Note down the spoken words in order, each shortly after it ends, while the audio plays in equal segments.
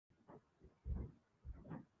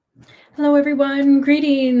Hello everyone,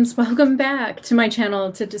 greetings. Welcome back to my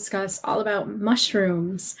channel to discuss all about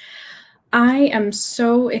mushrooms. I am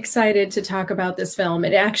so excited to talk about this film.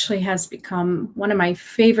 It actually has become one of my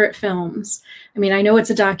favorite films. I mean, I know it's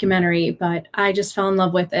a documentary, but I just fell in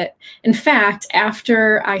love with it. In fact,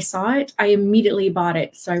 after I saw it, I immediately bought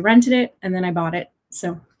it. So I rented it and then I bought it.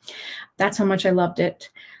 So that's how much I loved it.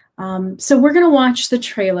 So we're gonna watch the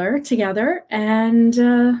trailer together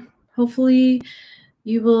and hopefully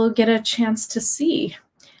you will get a chance to see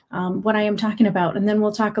what I am talking about, and then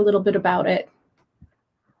we'll talk a little bit about it.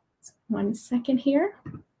 1 second here.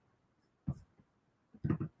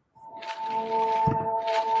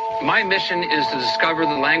 My mission is to discover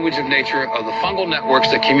the language of nature of the fungal networks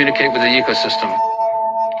that communicate with the ecosystem.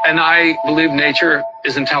 And I believe nature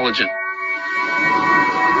is intelligent.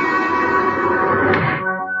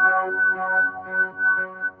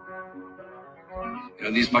 You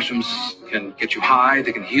know, these mushrooms can get you high,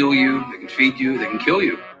 they can heal you, they can feed you, they can kill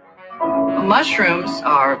you. Mushrooms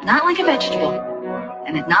are not like a vegetable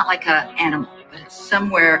and it's not like an animal, but it's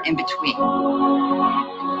somewhere in between.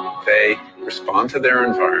 They respond to their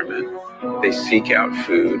environment, they seek out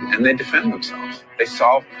food, and they defend themselves. They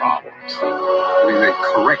solve problems. I mean, they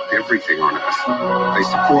correct everything on us. They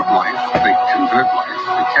support life, they convert life,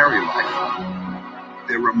 they carry life.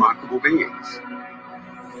 They're remarkable beings.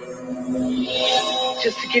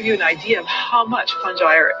 Just to give you an idea of how much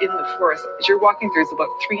fungi are in the forest, as you're walking through, it's about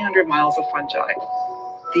 300 miles of fungi.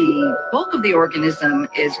 The bulk of the organism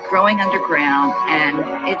is growing underground,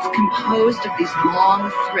 and it's composed of these long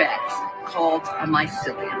threads called a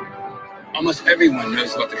mycelium. Almost everyone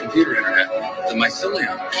knows about the computer internet. The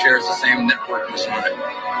mycelium shares the same network as mine.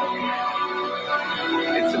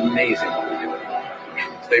 It's amazing what we do with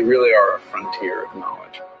mushrooms. They really are a frontier of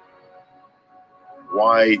knowledge.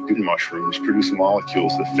 Why do mushrooms produce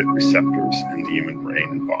molecules that fit receptors in the human brain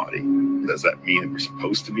and body? Does that mean that we're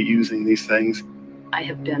supposed to be using these things? I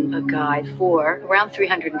have been a guide for around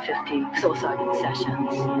 350 psilocybin sessions.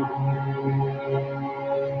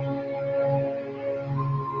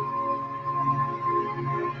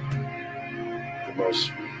 The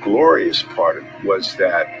most glorious part was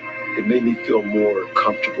that it made me feel more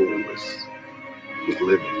comfortable with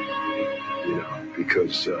living, you know,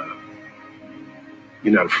 because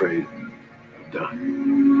you're not afraid of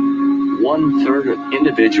dying. 1/3 of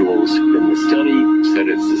individuals in the study said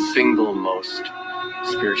it's the single most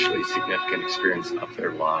spiritually significant experience of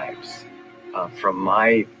their lives. From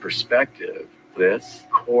my perspective, this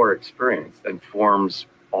core experience informs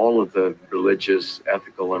all of the religious,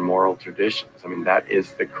 ethical, and moral traditions. I mean, that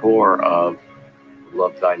is the core of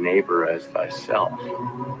love thy neighbor as thyself.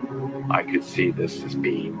 I could see this as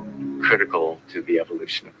being critical to the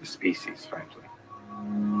evolution of the species, frankly.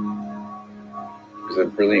 There's a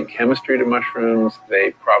brilliant chemistry to mushrooms.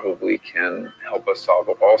 They probably can help us solve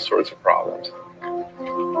all sorts of problems.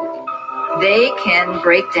 They can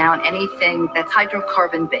break down anything that's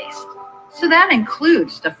hydrocarbon based. So that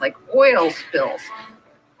includes stuff like oil spills.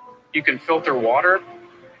 You can filter water.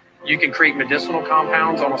 You can create medicinal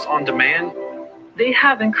compounds almost on demand. They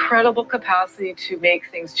have incredible capacity to make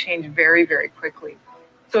things change very, very quickly.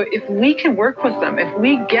 So if we can work with them, if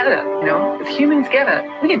we get it, you know, if humans get it,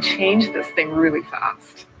 we can change this thing really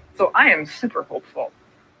fast. So I am super hopeful.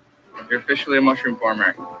 You're officially a mushroom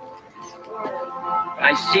farmer.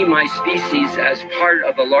 I see my species as part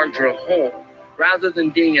of a larger whole, rather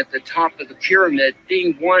than being at the top of the pyramid,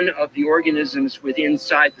 being one of the organisms within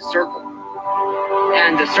inside the circle.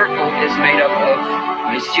 And the circle is made up of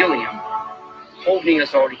mycelium, holding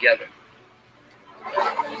us all together.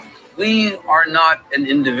 We are not an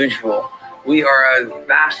individual. We are a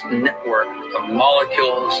vast network of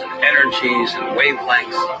molecules and energies and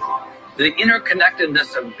wavelengths. The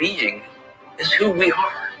interconnectedness of being is who we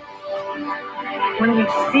are. When we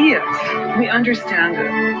see it, we understand it.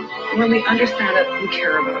 When we understand it, we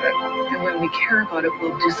care about it. And when we care about it,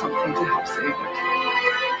 we'll do something to help save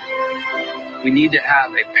it. We need to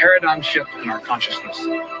have a paradigm shift in our consciousness.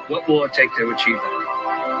 What will it take to achieve that?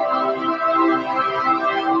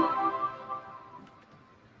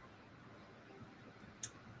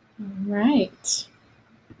 Right.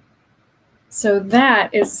 So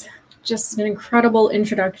that is just an incredible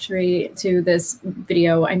introductory to this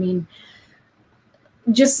video. I mean,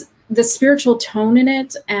 just the spiritual tone in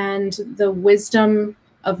it and the wisdom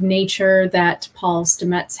of nature that Paul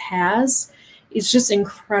Stemats has is just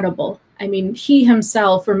incredible. I mean, he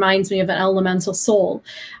himself reminds me of an elemental soul.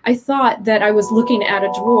 I thought that I was looking at a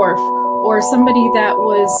dwarf or somebody that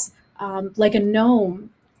was like a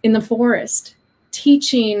gnome in the forest.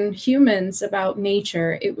 teaching humans about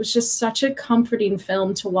nature. It was just such a comforting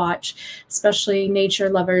film to watch, especially nature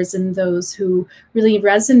lovers and those who really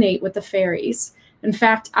resonate with the fairies. In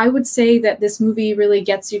fact, I would say that this movie really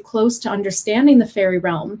gets you close to understanding the fairy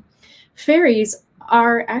realm. Fairies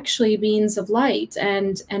are actually beings of light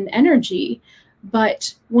and energy,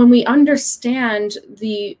 but when we understand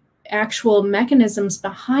the actual mechanisms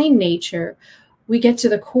behind nature, we get to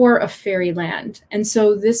the core of fairyland. And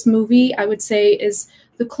so this movie, I would say, is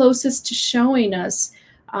the closest to showing us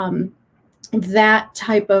that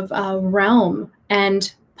type of realm.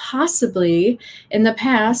 And possibly in the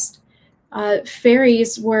past,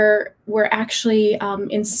 fairies were actually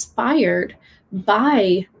inspired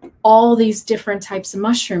by all these different types of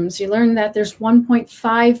mushrooms. You learn that there's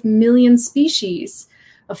 1.5 million species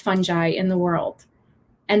of fungi in the world.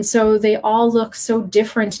 And so they all look so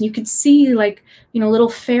different. And you could see, like, you know, a little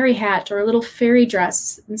fairy hat or a little fairy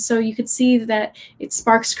dress. And so you could see that it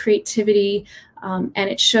sparks creativity, and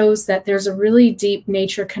it shows that there's a really deep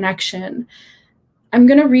nature connection. I'm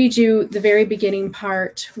going to read you the very beginning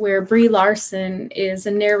part where Brie Larson is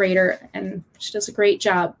a narrator, and she does a great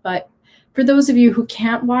job. But for those of you who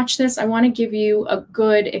can't watch this, I want to give you a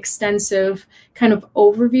good, extensive kind of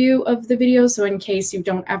overview of the video. So in case you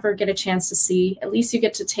don't ever get a chance to see, at least you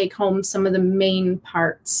get to take home some of the main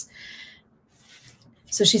parts.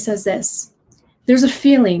 So she says this: "There's a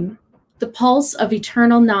feeling, the pulse of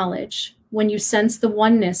eternal knowledge, when you sense the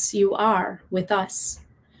oneness you are with us.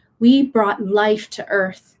 We brought life to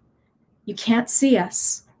earth. You can't see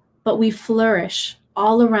us, but we flourish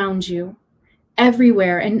all around you,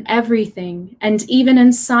 everywhere and everything, and even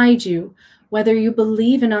inside you, whether you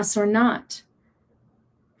believe in us or not.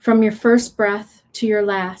 From your first breath to your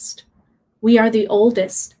last, we are the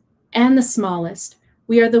oldest and the smallest.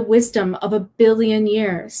 We are the wisdom of 1 billion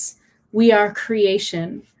years. We are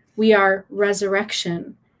creation. We are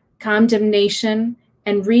resurrection, condemnation,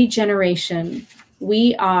 and regeneration.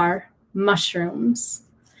 We are mushrooms."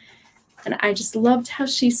 And I just loved how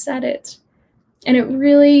she said it. And it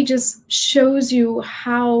really just shows you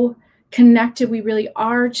how connected we really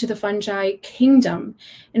are to the fungi kingdom.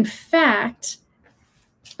 In fact,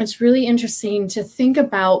 it's really interesting to think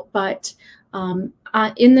about, but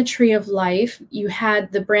in the tree of life, you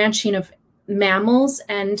had the branching of mammals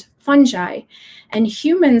and fungi, and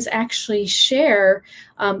humans actually share,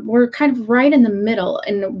 we're kind of right in the middle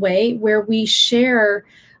in a way where we share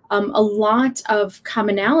a lot of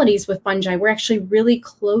commonalities with fungi. We're actually really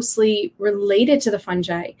closely related to the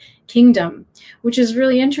fungi kingdom, which is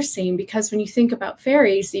really interesting because when you think about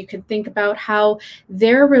fairies, you can think about how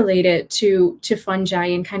they're related to fungi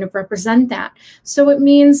and kind of represent that. So it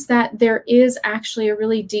means that there is actually a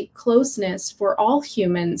really deep closeness for all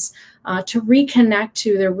humans to reconnect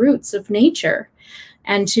to their roots of nature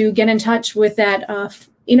and to get in touch with that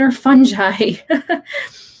inner fungi.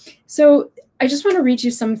 So I just want to read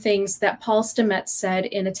you some things that Paul Stemats said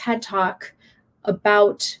in a TED Talk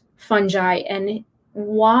about fungi and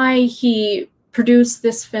why he produced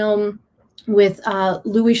this film with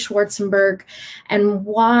Louis Schwarzenberg, and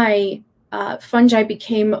why fungi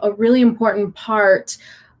became a really important part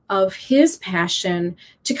of his passion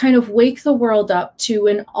to kind of wake the world up to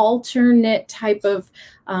an alternate type of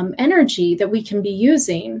energy that we can be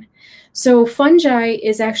using. So fungi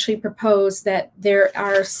is actually proposed that there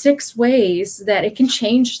are 6 ways that it can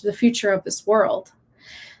change the future of this world.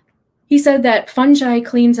 He said that fungi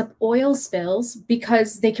cleans up oil spills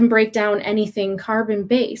because they can break down anything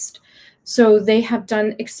carbon-based. So they have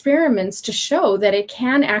done experiments to show that it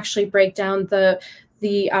can actually break down the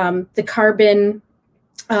carbon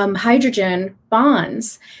hydrogen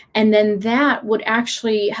bonds, and then that would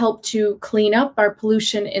actually help to clean up our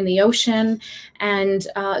pollution in the ocean and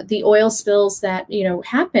the oil spills that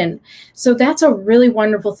happen. So that's a really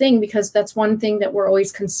wonderful thing, because that's one thing that we're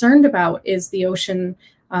always concerned about is the ocean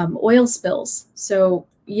oil spills. So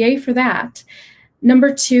yay for that.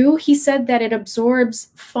 Number 2, he said that it absorbs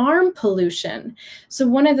farm pollution. So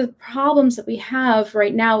one of the problems that we have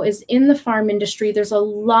right now is in the farm industry, there's a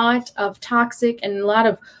lot of toxic and a lot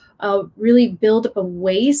of really buildup of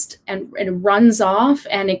waste, and it runs off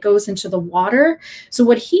and it goes into the water. So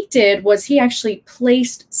what he did was he actually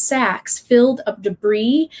placed sacks filled of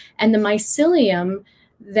debris and the mycelium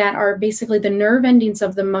that are basically the nerve endings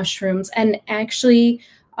of the mushrooms, and actually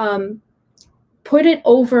put it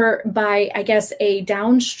over by, I guess, a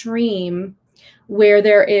downstream where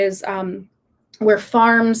there is, where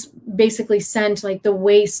farms basically send like the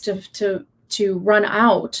waste to run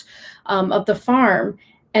out of the farm.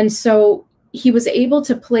 And so he was able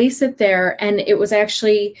to place it there, and it was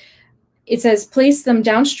actually, it says, place them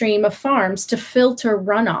downstream of farms to filter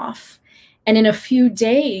runoff. And in a few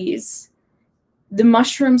days, the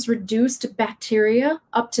mushrooms reduced bacteria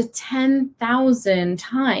up to 10,000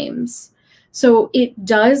 times. So it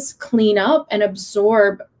does clean up and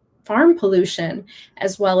absorb farm pollution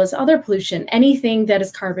as well as other pollution, anything that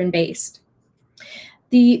is carbon-based.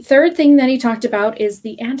 The third thing that he talked about is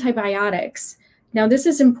the antibiotics. Now, this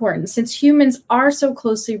is important since humans are so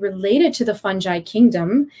closely related to the fungi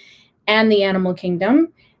kingdom and the animal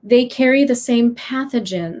kingdom. They carry the same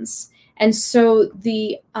pathogens. And so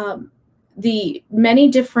the many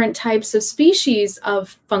different types of species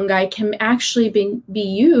of fungi can actually be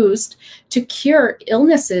used to cure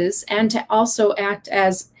illnesses and to also act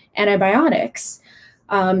as antibiotics.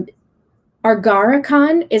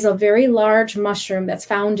 Agarikon is a very large mushroom that's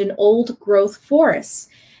found in old growth forests,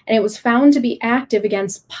 and it was found to be active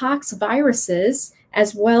against pox viruses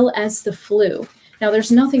as well as the flu. Now,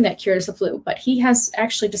 there's nothing that cures the flu, but he has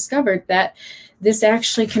actually discovered that this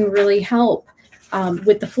actually can really help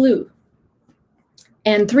with the flu.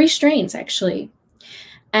 And 3 strains, actually.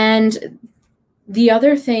 And the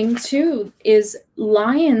other thing, too, is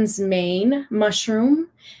lion's mane mushroom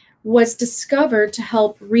was discovered to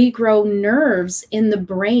help regrow nerves in the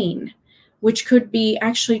brain, which could be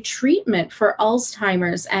actually treatment for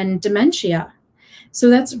Alzheimer's and dementia. So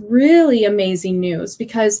that's really amazing news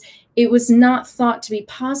because it was not thought to be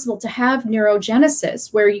possible to have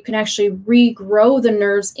neurogenesis where you can actually regrow the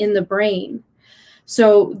nerves in the brain.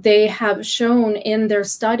 So they have shown in their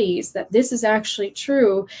studies that this is actually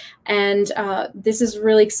true, and this is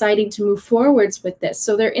really exciting to move forwards with this.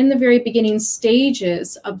 So they're in the very beginning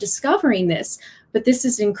stages of discovering this, but this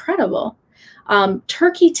is incredible.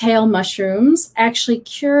 Turkey tail mushrooms actually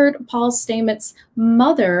cured Paul Stamets'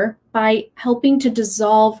 mother by helping to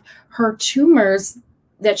dissolve her tumors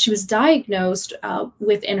that she was diagnosed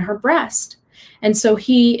with in her breast. And so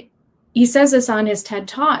he says this on his TED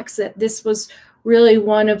Talks, that this was really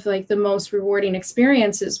one of like the most rewarding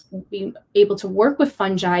experiences being able to work with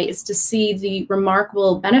fungi, is to see the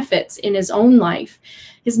remarkable benefits in his own life.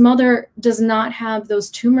 His mother does not have those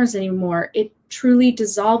tumors anymore. It truly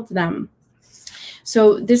dissolved them.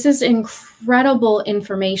 So this is incredible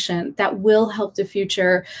information that will help the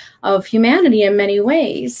future of humanity in many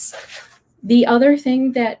ways. The other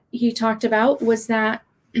thing that he talked about was that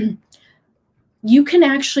you can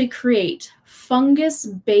actually create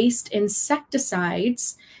fungus-based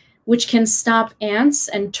insecticides, which can stop ants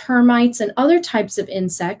and termites and other types of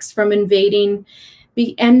insects from invading.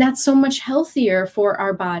 And that's so much healthier for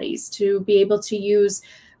our bodies to be able to use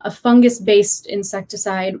a fungus-based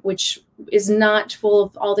insecticide, which is not full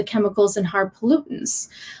of all the chemicals and hard pollutants.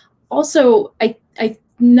 Also, I'm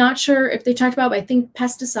not sure if they talked about, but I think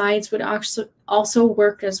pesticides would also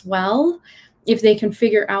work as well if they can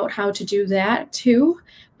figure out how to do that too.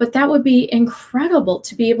 But that would be incredible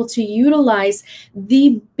to be able to utilize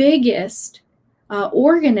the biggest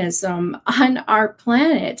organism on our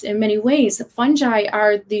planet in many ways. Fungi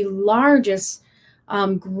are the largest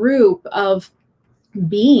group of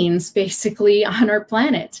beings basically on our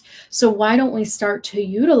planet. So why don't we start to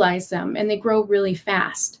utilize them? And they grow really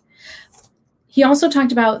fast. He also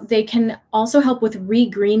talked about they can also help with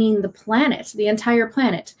regreening the planet, the entire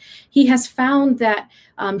planet. He has found that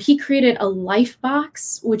he created a life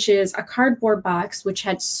box, which is a cardboard box, which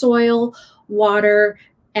had soil, water,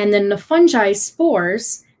 and then the fungi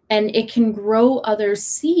spores, and it can grow other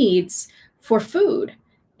seeds for food.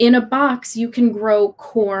 In a box, you can grow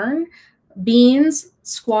corn, beans,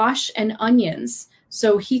 squash, and onions.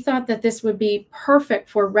 So he thought that this would be perfect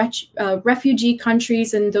for refugee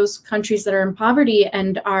countries and those countries that are in poverty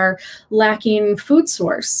and are lacking food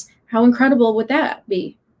source. How incredible would that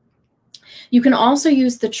be? You can also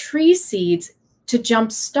use the tree seeds to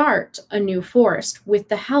jumpstart a new forest with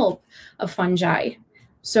the help of fungi.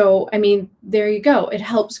 So, I mean, there you go. It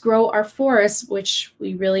helps grow our forests, which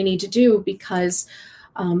we really need to do because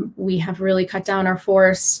we have really cut down our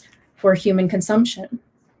forests for human consumption.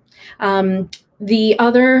 The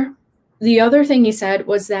other thing he said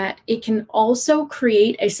was that it can also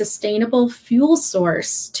create a sustainable fuel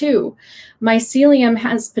source too. Mycelium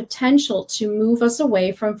has potential to move us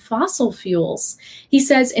away from fossil fuels. He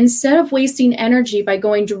says instead of wasting energy by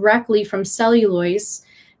going directly from cellulose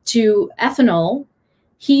to ethanol,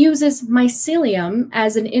 he uses mycelium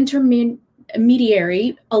as an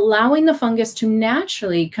intermediary, allowing the fungus to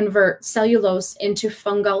naturally convert cellulose into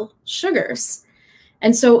fungal sugars.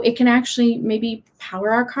 And so it can actually maybe power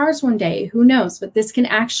our cars one day, who knows? But this can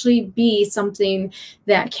actually be something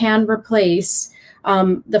that can replace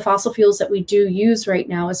the fossil fuels that we do use right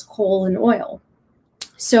now as coal and oil.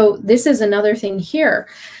 So this is another thing here.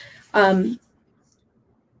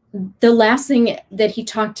 the last thing that he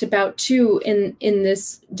talked about too in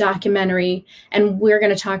this documentary, and we're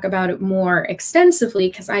going to talk about it more extensively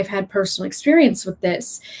because I've had personal experience with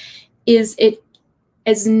this, is it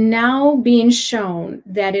is now being shown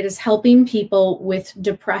that it is helping people with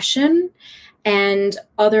depression and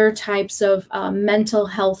other types of mental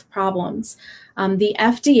health problems. The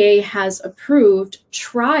FDA has approved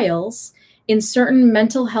trials in certain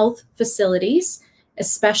mental health facilities,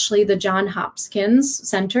 especially the Johns Hopkins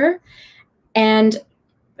Center, and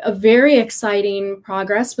a very exciting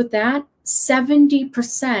progress with that.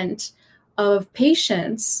 70% of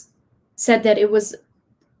patients said that it was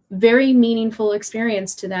very meaningful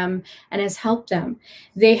experience to them and has helped them.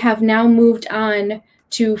 They have now moved on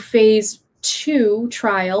to phase 2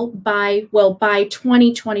 trial by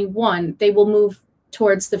 2021. They will move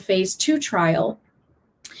towards the phase 2 trial,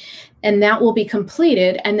 and that will be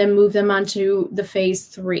completed, and then move them on to the phase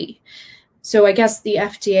 3. So I guess the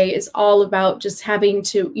FDA is all about just having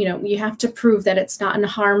to, you have to prove that it's not a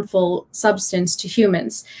harmful substance to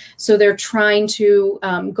humans. So they're trying to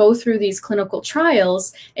go through these clinical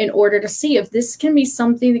trials in order to see if this can be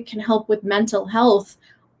something that can help with mental health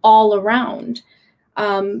all around.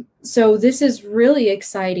 So this is really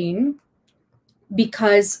exciting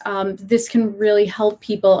because this can really help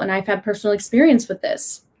people, and I've had personal experience with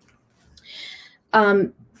this.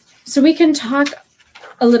 So we can talk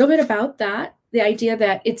a little bit about that, the idea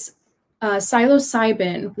that it's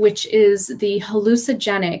psilocybin, which is the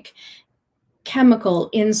hallucinogenic chemical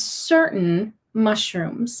in certain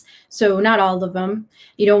mushrooms. So not all of them.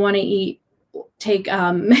 You don't want to take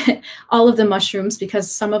all of the mushrooms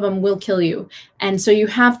because some of them will kill you. And so you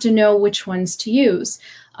have to know which ones to use.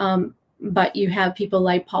 But you have people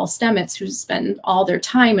like Paul Stemats who spend all their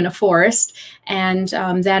time in a forest, and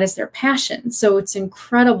that is their passion. So it's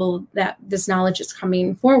incredible that this knowledge is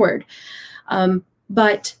coming forward.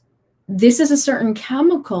 But this is a certain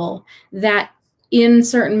chemical that in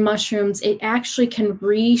certain mushrooms, it actually can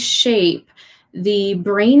reshape the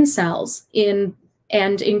brain cells and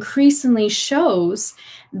increasingly shows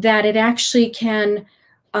that it actually can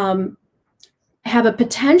have a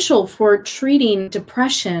potential for treating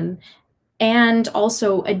depression and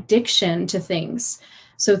also addiction to things.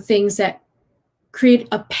 So things that create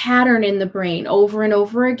a pattern in the brain over and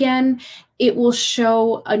over again, it will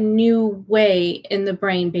show a new way in the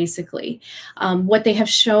brain, basically. What they have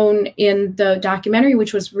shown in the documentary,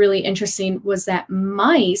 which was really interesting, was that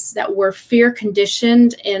mice that were fear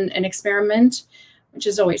conditioned in an experiment, which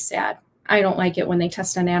is always sad. I don't like it when they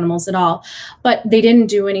test on animals at all, but they didn't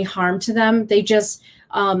do any harm to them. They just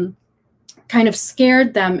kind of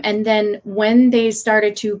scared them. And then when they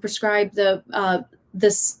started to prescribe the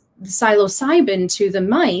psilocybin to the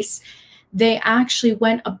mice, they actually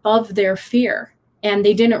went above their fear and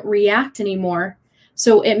they didn't react anymore.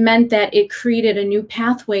 So it meant that it created a new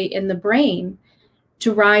pathway in the brain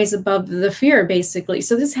to rise above the fear, basically.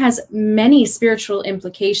 So this has many spiritual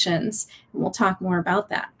implications, and we'll talk more about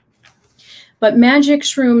that. But magic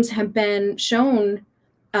shrooms have been shown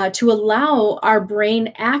to allow our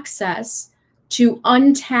brain access to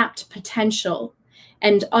untapped potential.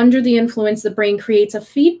 And under the influence, the brain creates a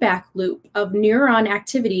feedback loop of neuron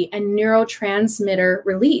activity and neurotransmitter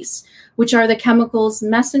release, which are the chemicals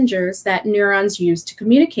messengers that neurons use to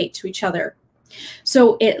communicate to each other.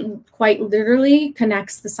 So it quite literally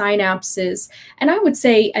connects the synapses, and I would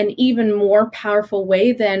say an even more powerful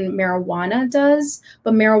way than marijuana does,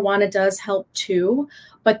 but marijuana does help too.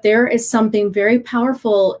 But there is something very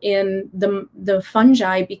powerful in the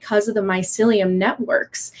fungi because of the mycelium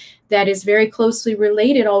networks that is very closely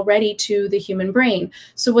related already to the human brain.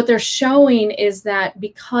 So what they're showing is that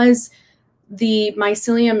because the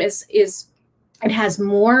mycelium it has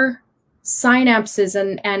more synapses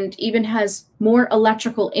and even has more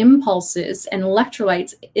electrical impulses and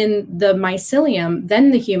electrolytes in the mycelium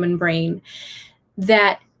than the human brain,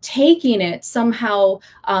 that taking it somehow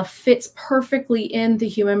fits perfectly in the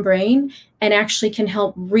human brain and actually can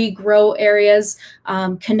help regrow areas,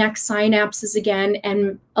 connect synapses again,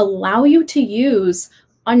 and allow you to use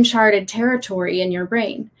uncharted territory in your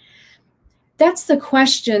brain. That's the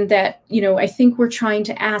question that, I think we're trying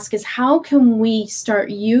to ask, is how can we start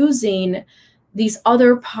using these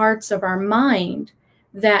other parts of our mind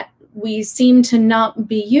that we seem to not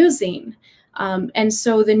be using? And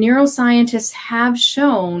so the neuroscientists have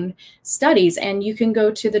shown studies, and you can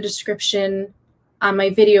go to the description on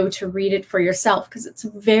my video to read it for yourself, because it's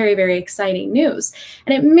very, very exciting news.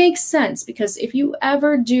 And it makes sense, because if you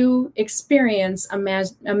ever do experience a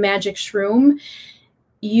magic shroom,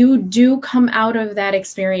 you do come out of that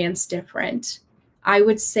experience different. I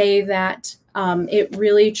would say that It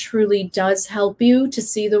really, truly does help you to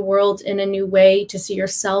see the world in a new way, to see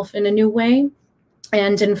yourself in a new way.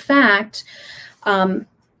 And in fact,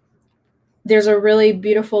 there's a really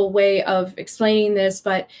beautiful way of explaining this,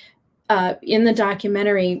 but in the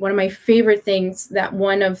documentary, one of my favorite things that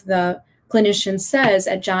one of the clinicians says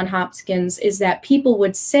at Johns Hopkins is that people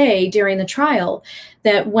would say during the trial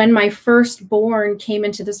that when my firstborn came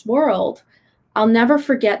into this world, I'll never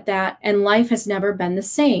forget that, and life has never been the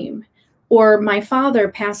same. Or my father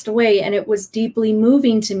passed away and it was deeply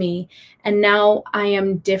moving to me, and now I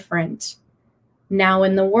am different now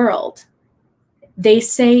in the world. They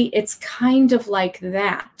say it's kind of like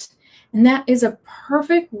that. And that is a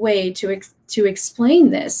perfect way to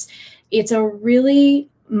explain this. It's a really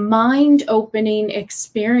mind-opening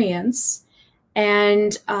experience,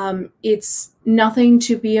 and it's nothing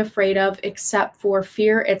to be afraid of except for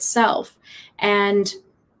fear itself. And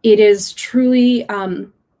it is truly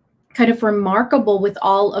kind of remarkable with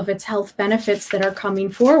all of its health benefits that are coming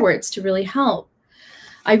forwards to really help.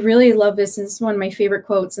 I really love this, and this is one of my favorite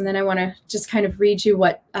quotes, and then I want to just kind of read you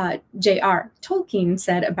what J.R. Tolkien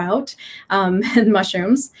said about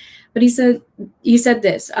mushrooms. But he said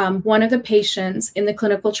this, one of the patients in the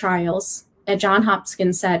clinical trials at Johns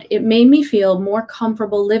Hopkins said, "It made me feel more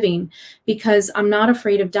comfortable living because I'm not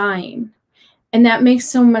afraid of dying." And that makes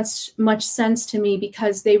so much sense to me,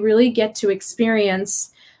 because they really get to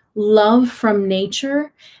experience love from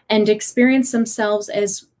nature and experience themselves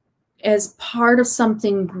as part of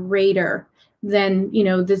something greater than, you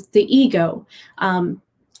know, the ego.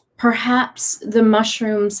 Perhaps the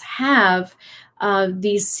mushrooms have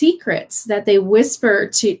these secrets that they whisper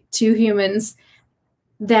to humans,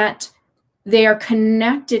 that they are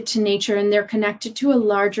connected to nature and they're connected to a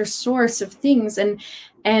larger source of things.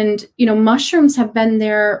 And you know, mushrooms have been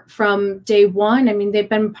there from day one. I mean, they've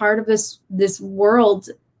been part of this world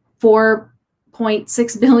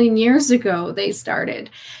 4.6 billion years ago. They started.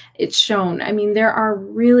 It's shown. I mean, there are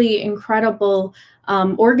really incredible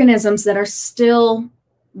organisms that are still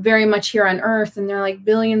very much here on Earth, and they're like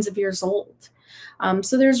billions of years old.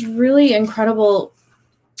 So there's really incredible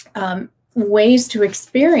ways to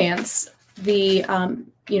experience the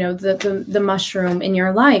mushroom in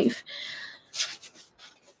your life.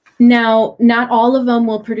 Now, not all of them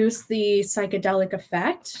will produce the psychedelic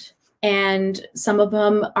effect, and some of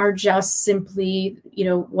them are just simply, you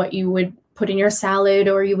know, what you would put in your salad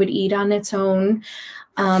or you would eat on its own.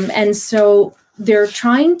 And so they're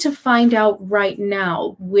trying to find out right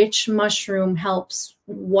now which mushroom helps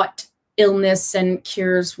what illness and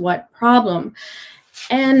cures what problem.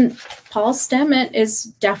 And Paul Stemats is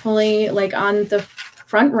definitely like on the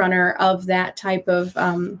front runner of that type of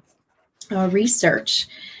research.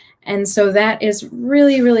 And so that is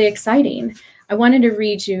really, really exciting. I wanted to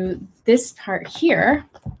read you this part here,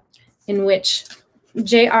 in which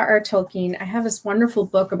J.R.R. Tolkien, I have this wonderful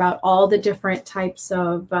book about all the different types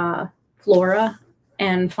of flora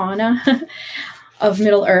and fauna of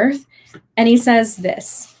Middle Earth. And he says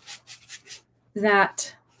this,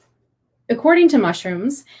 that according to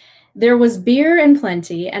mushrooms, there was beer in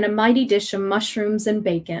plenty and a mighty dish of mushrooms and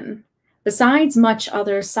bacon, besides much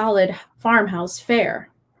other solid farmhouse fare.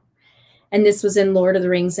 And this was in Lord of the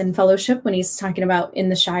Rings and Fellowship, when he's talking about in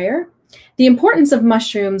the Shire. The importance of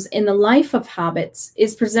mushrooms in the life of hobbits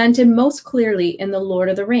is presented most clearly in the Lord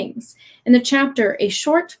of the Rings, in the chapter A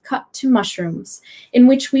Short Cut to Mushrooms, in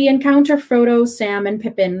which we encounter Frodo, Sam, and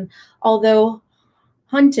Pippin, although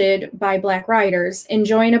hunted by Black Riders,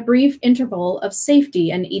 enjoying a brief interval of safety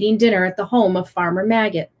and eating dinner at the home of Farmer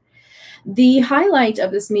Maggot. The highlight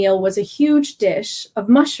of this meal was a huge dish of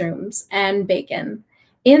mushrooms and bacon.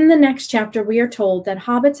 In the next chapter, we are told that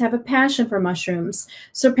hobbits have a passion for mushrooms,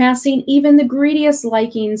 surpassing even the greediest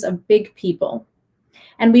likings of big people.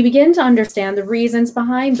 And we begin to understand the reasons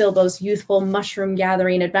behind Bilbo's youthful mushroom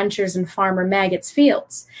gathering adventures in Farmer Maggot's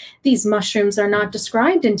fields. These mushrooms are not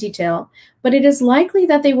described in detail, but it is likely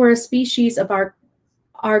that they were a species of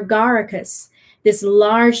Agaricus. This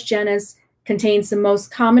large genus contains the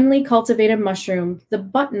most commonly cultivated mushroom, the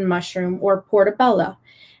button mushroom or portobello.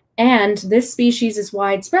 And this species is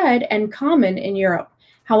widespread and common in Europe.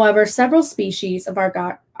 However, several species of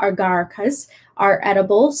Agaricus are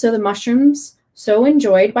edible, so the mushrooms so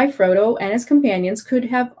enjoyed by Frodo and his companions could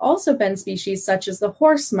have also been species such as the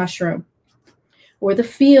horse mushroom or the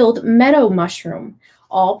field meadow mushroom.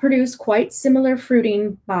 All produce quite similar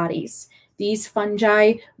fruiting bodies. These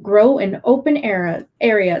fungi grow in open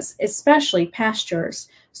areas, especially pastures,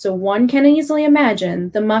 so one can easily imagine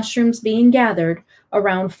the mushrooms being gathered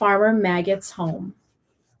around Farmer Maggot's home.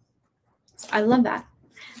 I love that.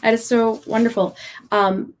 That is so wonderful.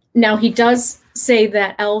 Now he does say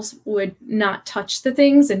that elves would not touch the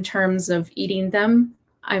things in terms of eating them.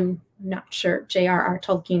 I'm not sure J.R.R.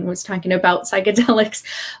 Tolkien was talking about psychedelics,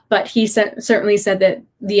 but he certainly said that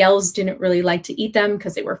the elves didn't really like to eat them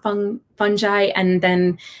because they were fungi, and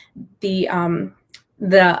then the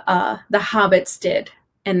hobbits did,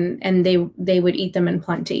 and they would eat them in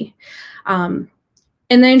plenty. And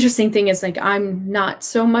the interesting thing is, like, I'm not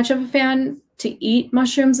so much of a fan to eat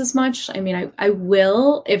mushrooms as much. I mean, I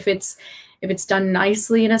will if it's done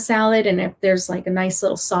nicely in a salad and if there's like a nice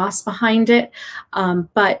little sauce behind it.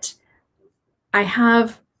 But I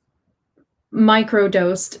have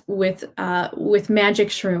microdosed with magic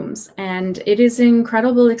shrooms, and it is an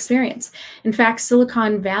incredible experience. In fact,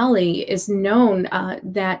 Silicon Valley is known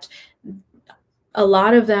that a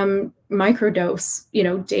lot of them microdose,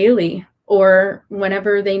 daily or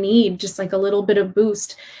whenever they need just like a little bit of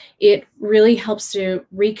boost. It really helps to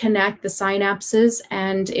reconnect the synapses,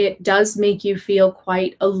 and it does make you feel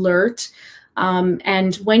quite alert.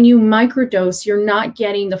 And when you microdose, you're not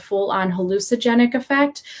getting the full-on hallucinogenic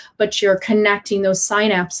effect, but you're connecting those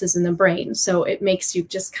synapses in the brain. So it makes you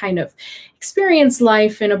just kind of experience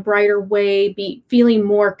life in a brighter way, be feeling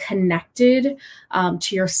more connected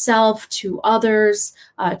to yourself, to others,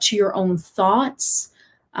 to your own thoughts.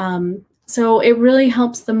 So it really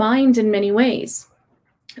helps the mind in many ways.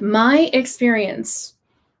 My experience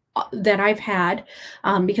that I've had,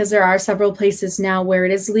 because there are several places now where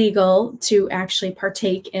it is legal to actually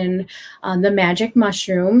partake in the magic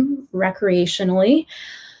mushroom recreationally,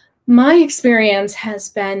 my experience has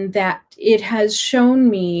been that it has shown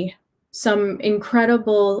me some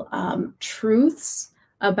incredible truths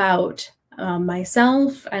about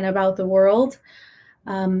myself and about the world.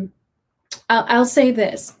 I'll say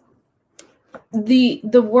this.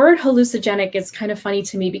 The word hallucinogenic is kind of funny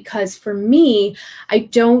to me because for me, I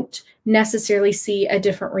don't necessarily see a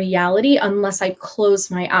different reality unless I close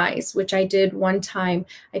my eyes, which I did one time.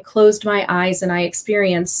 I closed my eyes and I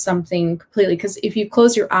experienced something completely, because if you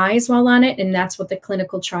close your eyes while on it, and that's what the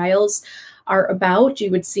clinical trials are about, you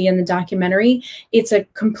would see in the documentary, it's a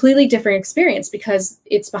completely different experience because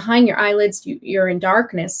it's behind your eyelids, you're in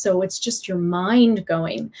darkness, so it's just your mind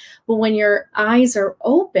going. But when your eyes are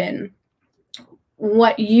open,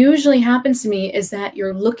 what usually happens to me is that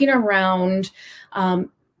you're looking around.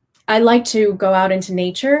 I like to go out into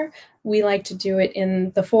nature. We like to do it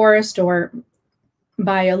in the forest or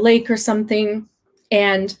by a lake or something.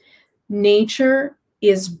 And nature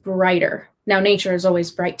is brighter. Now, nature is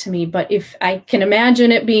always bright to me, but if I can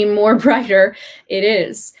imagine it being more brighter, it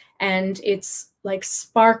is. And it's like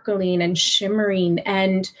sparkling and shimmering.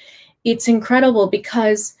 And it's incredible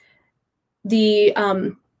because the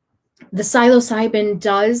psilocybin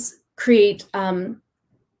does create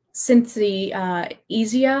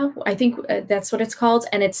synthesia, I think that's what it's called,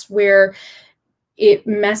 and it's where it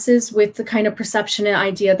messes with the kind of perception and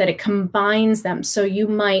idea that it combines them. So you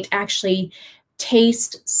might actually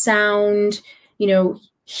taste, sound,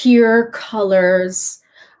 hear colors,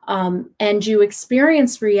 and you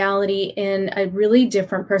experience reality in a really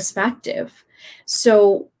different perspective.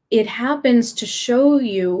 So it happens to show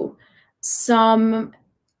you some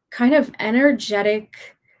kind of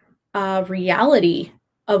energetic reality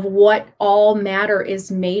of what all matter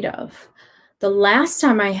is made of. The last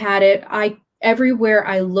time I had it, everywhere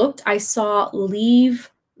I looked, I saw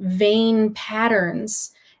leaf vein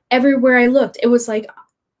patterns. Everywhere I looked, it was like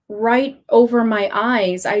right over my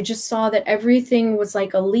eyes. I just saw that everything was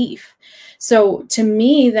like a leaf. So to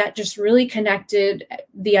me, that just really connected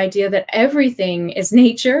the idea that everything is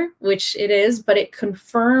nature, which it is, but it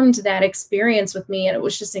confirmed that experience with me. And it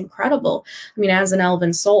was just incredible. I mean, as an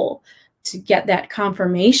elven soul, to get that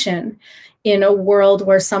confirmation in a world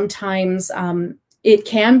where sometimes it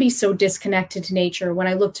can be so disconnected to nature. When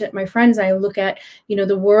I looked at my friends, I look at,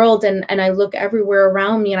 the world and I look everywhere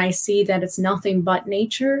around me and I see that it's nothing but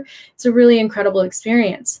nature. It's a really incredible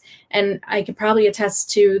experience. And I could probably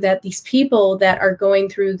attest to that these people that are going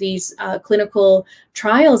through these clinical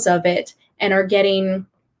trials of it and are getting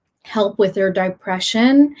help with their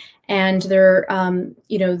depression and their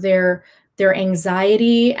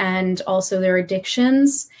anxiety and also their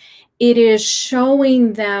addictions, it is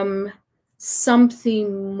showing them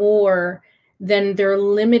something more than their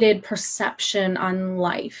limited perception on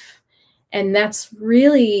life. And that's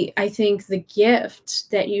really, I think, the gift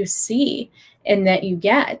that you see and that you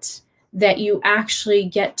get, that you actually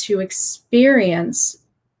get to experience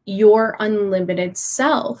your unlimited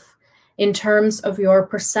self in terms of your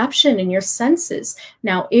perception and your senses.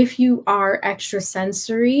 Now, if you are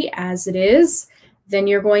extrasensory as it is, then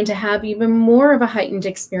you're going to have even more of a heightened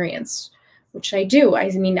experience. which I do. I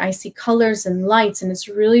mean, I see colors and lights, and it's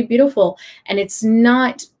really beautiful. And it's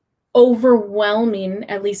not overwhelming,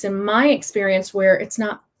 at least in my experience, where it's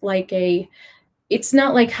not like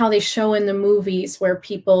how they show in the movies where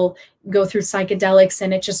people go through psychedelics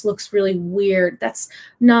and it just looks really weird. That's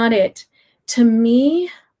not it. To me,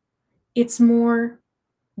 it's more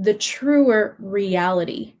the truer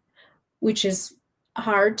reality, which is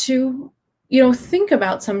hard to, think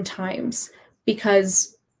about sometimes,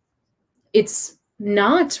 because it's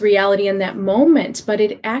not reality in that moment, but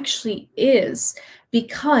it actually is,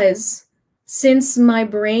 because since my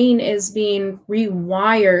brain is being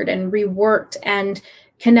rewired and reworked and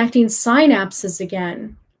connecting synapses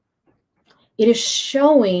again, it is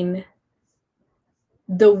showing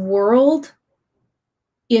the world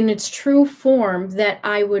in its true form that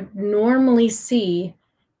I would normally see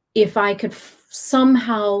if I could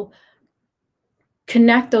somehow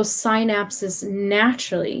connect those synapses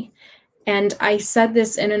naturally. And I said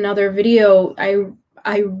this in another video.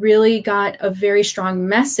 I really got a very strong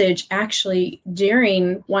message actually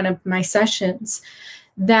during one of my sessions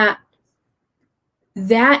that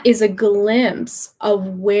is a glimpse of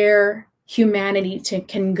where humanity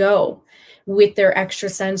can go with their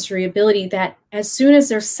extrasensory ability, that as soon as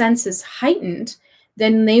their sense is heightened,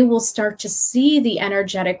 then they will start to see the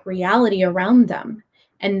energetic reality around them.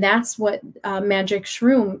 And that's what Magic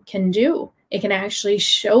Shroom can do. It can actually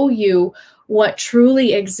show you what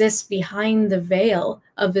truly exists behind the veil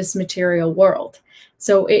of this material world.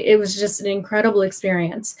 So it was just an incredible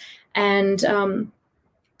experience. And,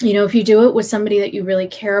 if you do it with somebody that you really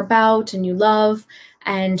care about and you love,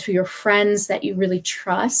 and to your friends that you really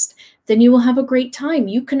trust, then you will have a great time.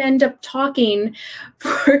 You can end up talking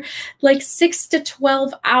for like 6 to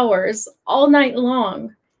 12 hours all night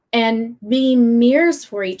long and being mirrors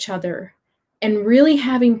for each other and really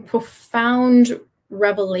having profound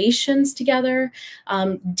revelations together,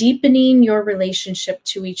 deepening your relationship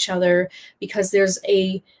to each other, because there's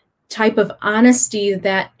a type of honesty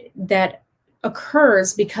that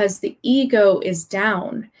occurs because the ego is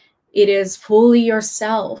down. It is fully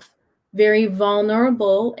yourself, very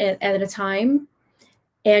vulnerable at a time,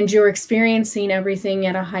 and you're experiencing everything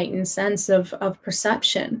at a heightened sense of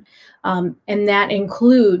perception. And that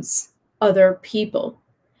includes other people,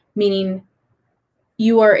 meaning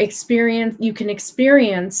you can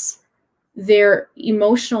experience their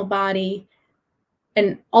emotional body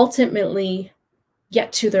and ultimately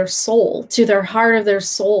get to their soul, to their heart of their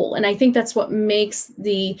soul. And I think that's what makes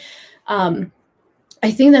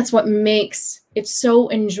it so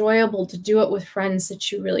enjoyable to do it with friends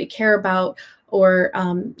that you really care about, or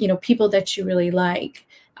people that you really like,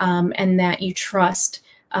 and that you trust,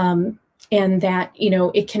 and that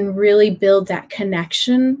it can really build that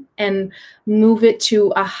connection and move it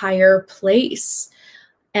to a higher place.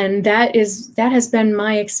 And that has been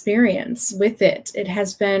my experience with it. It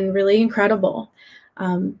has been really incredible.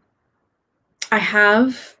 I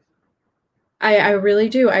really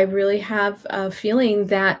do. I really have a feeling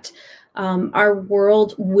that our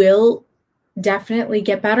world will definitely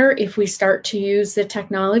get better if we start to use the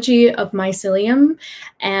technology of mycelium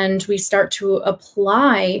and we start to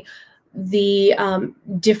apply the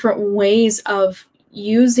different ways of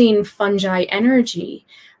using fungi energy.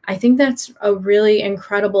 I think that's a really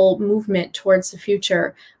incredible movement towards the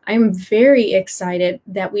future. I'm very excited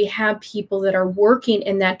that we have people that are working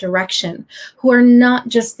in that direction, who are not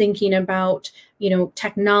just thinking about,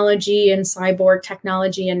 technology and cyborg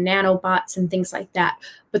technology and nanobots and things like that,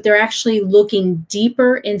 but they're actually looking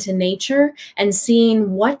deeper into nature and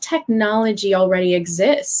seeing what technology already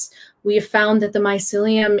exists. We have found that the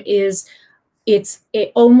mycelium it's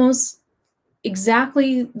almost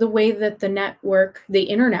exactly the way that the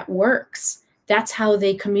internet works. That's how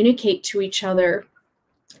they communicate to each other,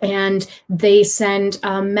 and they send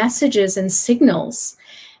messages and signals.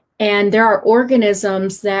 And there are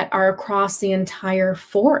organisms that are across the entire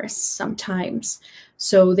forest sometimes.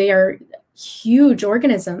 So they are huge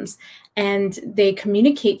organisms and they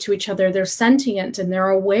communicate to each other. They're sentient and they're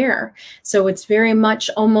aware. So it's very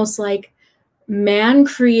much almost like man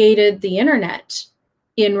created the internet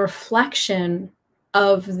in reflection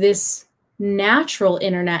of this natural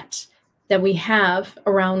internet that we have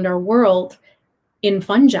around our world in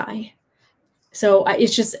fungi. So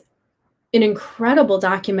it's just an incredible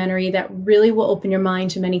documentary that really will open your mind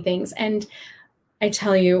to many things. And I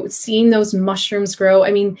tell you, seeing those mushrooms grow,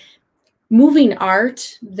 moving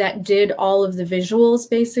art that did all of the visuals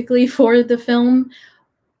basically for the film,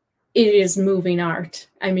 it is moving art.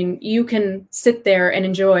 You can sit there and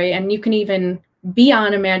enjoy, and you can even be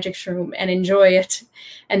on a magic shroom and enjoy it.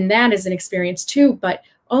 And that is an experience too. But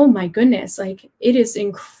oh my goodness, it is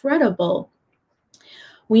incredible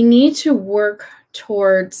we need to work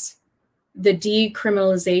towards the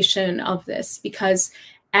decriminalization of this, because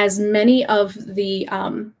as many of the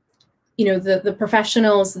the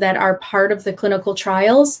professionals that are part of the clinical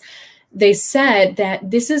trials, they said that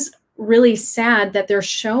this is really sad that they're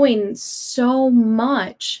showing so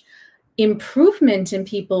much improvement in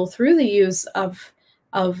people through the use of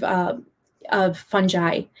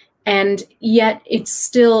fungi, and yet it's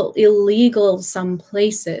still illegal some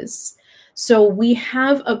places. So we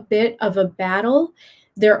have a bit of a battle.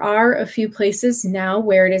 There are a few places now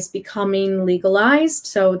where it is becoming legalized,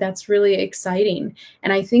 so that's really exciting.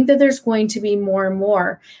 And I think that there's going to be more and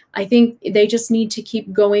more. I think they just need to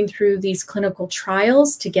keep going through these clinical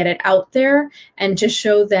trials to get it out there and to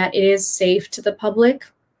show that it is safe to the public.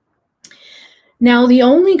 Now, the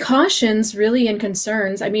only cautions really and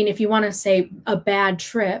concerns, I mean, if you want to say a bad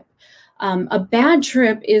trip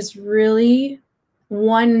is really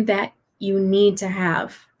one that you need to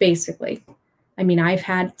have, basically. I mean, I've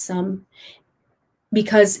had some,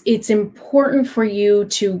 because it's important for you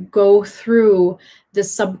to go through the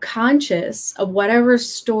subconscious of whatever's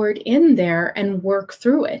stored in there and work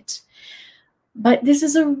through it. But this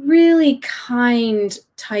is a really kind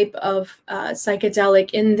type of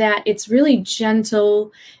psychedelic in that it's really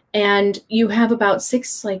gentle, and you have about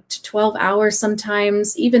 6 to 12 hours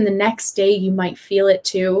sometimes. Even the next day you might feel it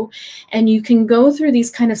too. And you can go through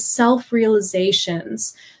these kind of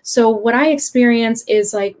self-realizations. So what I experience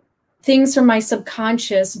is like things from my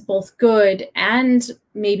subconscious, both good and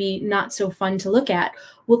maybe not so fun to look at,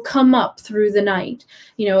 will come up through the night,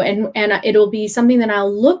 and it'll be something that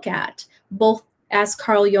I'll look at, both, as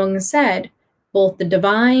Carl Jung said, both the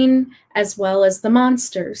divine as well as the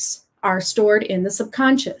monsters are stored in the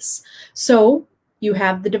subconscious. So you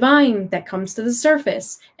have the divine that comes to the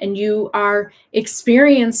surface, and you are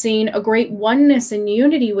experiencing a great oneness and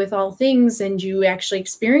unity with all things, and you actually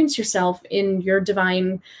experience yourself in your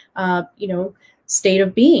divine, state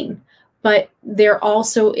of being. But there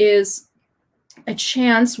also is a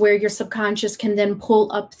chance where your subconscious can then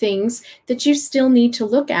pull up things that you still need to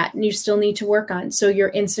look at and you still need to work on. So your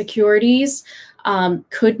insecurities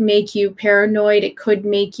could make you paranoid. It could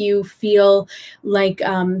make you feel like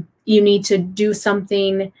you need to do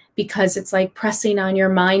something because it's like pressing on your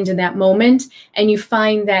mind in that moment. And you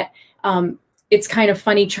find that it's kind of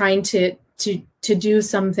funny trying to do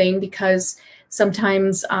something, because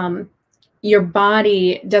sometimes your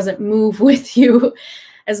body doesn't move with you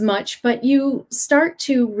as much, but you start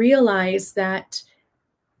to realize that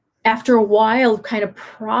after a while kind of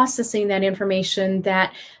processing that information,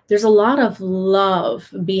 that there's a lot of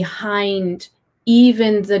love behind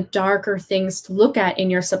even the darker things to look at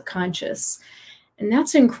in your subconscious. And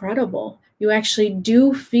that's incredible. You actually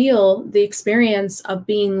do feel the experience of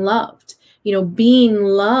being loved, being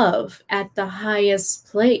love at the highest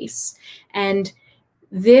place. And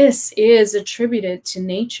this is attributed to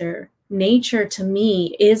nature. Nature to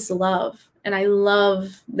me is love. And I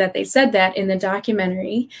love that they said that in the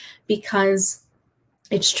documentary, because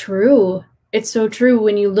it's true. It's so true.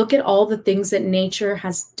 When you look at all the things that nature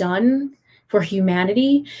has done for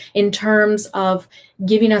humanity in terms of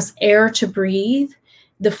giving us air to breathe,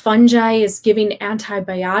 the fungi is giving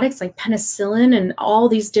antibiotics like penicillin and all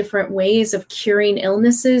these different ways of curing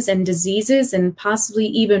illnesses and diseases, and possibly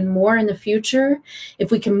even more in the future.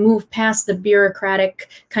 If we can move past the bureaucratic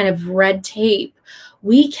kind of red tape,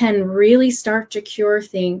 we can really start to cure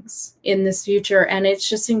things in this future. And it's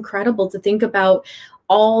just incredible to think about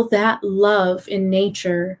all that love in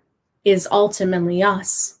nature is ultimately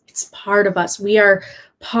us. It's part of us. We are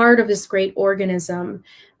part of this great organism.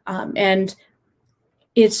 And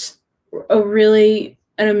it's an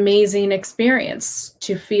amazing experience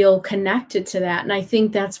to feel connected to that. And I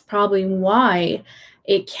think that's probably why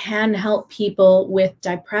it can help people with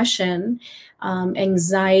depression,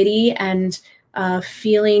 anxiety, and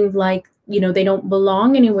feeling like, they don't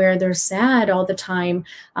belong anywhere. They're sad all the time.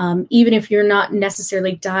 Even if you're not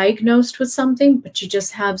necessarily diagnosed with something, but you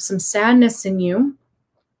just have some sadness in you,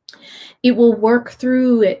 it will work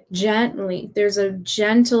through it gently. There's a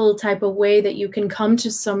gentle type of way that you can come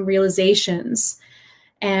to some realizations.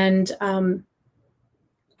 And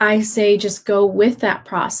I say just go with that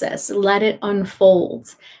process, let it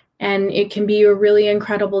unfold. And it can be a really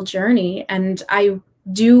incredible journey. And I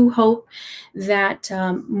do hope that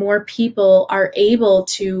more people are able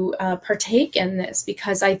to partake in this,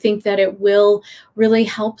 because I think that it will really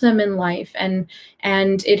help them in life. And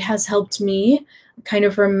it has helped me kind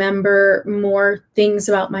of remember more things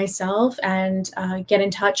about myself and get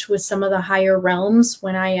in touch with some of the higher realms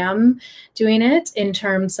when I am doing it, in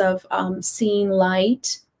terms of seeing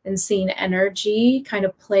light and seeing energy kind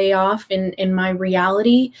of play off in my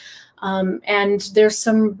reality. And there's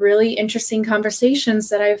some really interesting conversations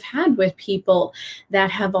that I've had with people that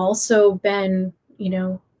have also been, you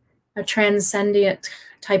know, a transcendent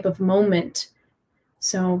type of moment.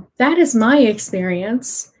 So that is my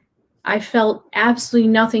experience. I felt absolutely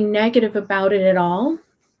nothing negative about it at all.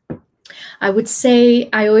 I would say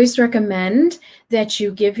I always recommend that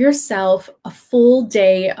you give yourself a full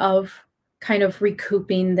day of kind of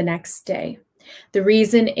recouping the next day. The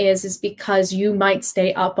reason is because you might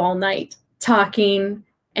stay up all night talking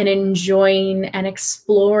and enjoying and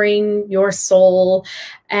exploring your soul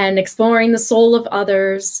and exploring the soul of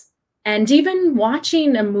others. And even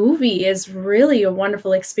watching a movie is really a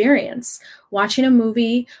wonderful experience. Watching a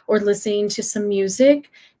movie or listening to some music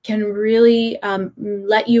can really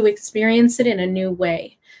let you experience it in a new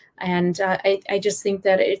way. And I just think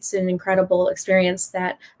that it's an incredible experience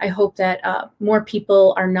that I hope that more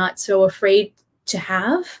people are not so afraid to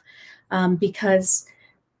have, because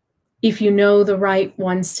if you know the right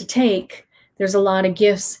ones to take, there's a lot of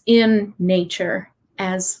gifts in nature,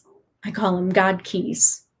 as I call them, God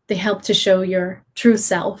keys. They help to show your true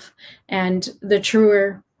self and the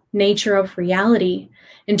truer nature of reality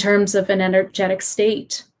in terms of an energetic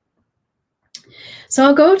state. So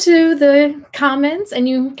I'll go to the comments and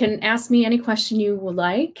you can ask me any question you would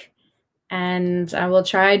like, and I will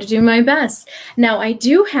try to do my best. Now, I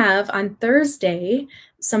do have on Thursday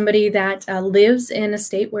somebody that lives in a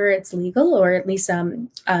state where it's legal, or at least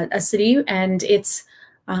a city, and it's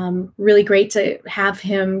really great to have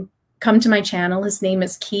him come to my channel. His name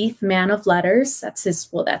is Keith, Man of Letters. That's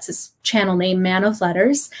his channel name, Man of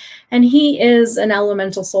Letters. And he is an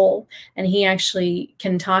elemental soul, and he actually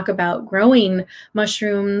can talk about growing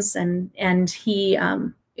mushrooms, and he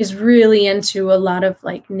is really into a lot of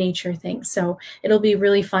like nature things. So it'll be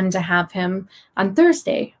really fun to have him on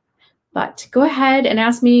Thursday. But go ahead and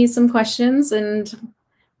ask me some questions and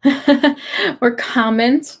or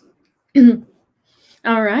comment.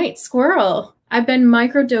 All right, Squirrel. I've been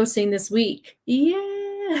microdosing this week. Yeah.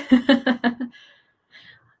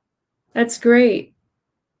 That's great.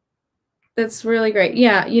 That's really great.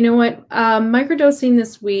 Yeah, you know what? Microdosing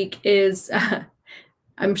this week is,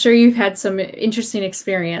 I'm sure you've had some interesting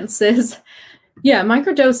experiences. Yeah,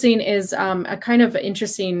 microdosing is a kind of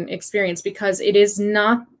interesting experience because it is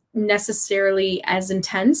not necessarily as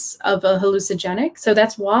intense of a hallucinogenic. So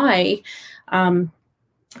that's why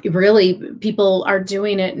really people are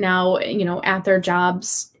doing it now, you know, at their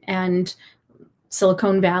jobs. And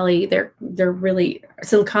Silicon Valley, they're really,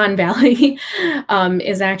 Silicon Valley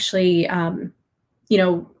is actually, you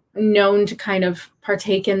know, known to kind of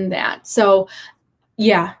partake in that. So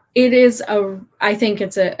yeah, it is I think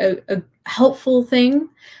it's a helpful thing.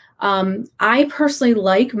 I personally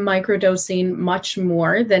like microdosing much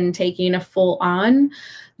more than taking a full on.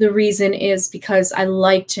 The reason is because I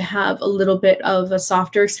like to have a little bit of a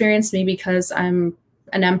softer experience, maybe because I'm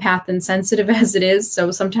an empath and sensitive as it is. So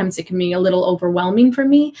sometimes it can be a little overwhelming for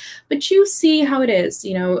me, but you see how it is.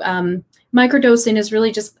 You know, microdosing is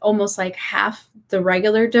really just almost like half the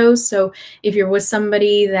regular dose. So if you're with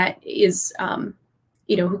somebody that is,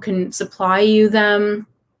 you know, who can supply you them,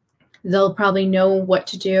 they'll probably know what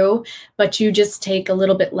to do, but you just take a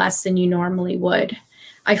little bit less than you normally would.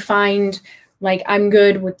 I find like I'm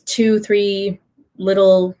good with 2-3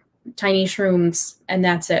 little tiny shrooms, and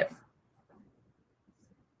that's it.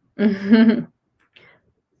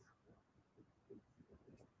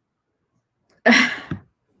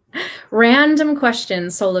 Random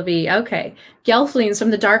questions, Solavi. Okay. Gelflings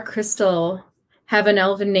from the Dark Crystal have an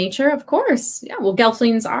elven nature? Of course. Yeah, well,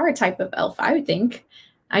 Gelflings are a type of elf, I would think.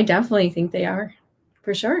 I definitely think they are,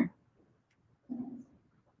 for sure.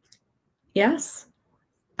 Yes.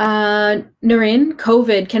 Noreen,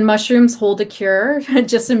 COVID, can mushrooms hold a cure?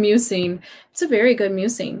 Just a musing. It's a very good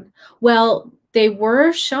musing. Well, they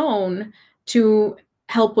were shown to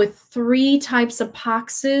help with 3 types of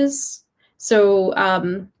poxes.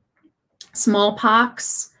 So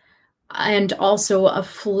smallpox and also a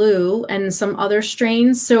flu and some other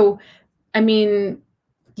strains. So, I mean,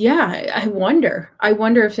 yeah, I wonder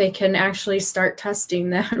if they can actually start testing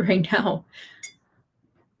that right now.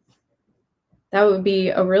 That would be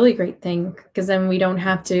a really great thing, because then we don't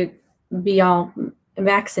have to be all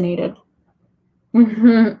vaccinated.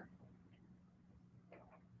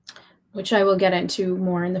 Which I will get into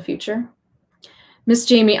more in the future. Miss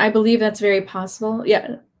Jamie, I believe that's very possible.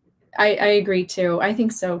 Yeah, I agree too. I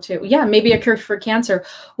think so too. Yeah, maybe a cure for cancer.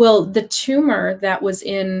 Well, the tumor that was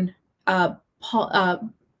in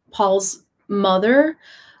Paul's mother,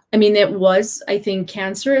 I mean, it was, I think,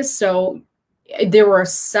 cancerous. So there were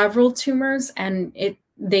several tumors, and it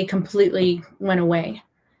they completely went away.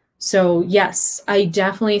 So yes, I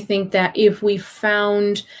definitely think that if we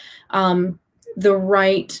found the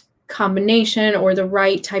right combination or the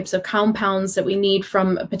right types of compounds that we need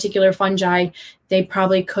from a particular fungi, they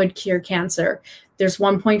probably could cure cancer. There's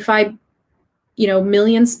 1.5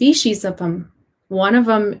 million species of them. One of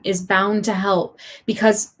them is bound to help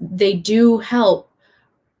because they do help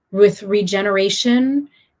with regeneration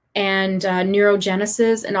and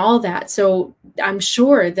neurogenesis and all that. So I'm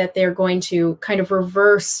sure that they're going to kind of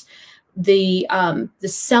reverse the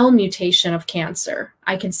cell mutation of cancer.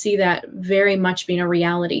 I can see that very much being a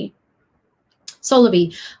reality.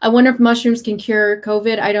 Solavi, I wonder if mushrooms can cure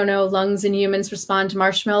COVID. I don't know. Lungs in humans respond to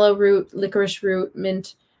marshmallow root, licorice root,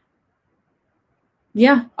 mint.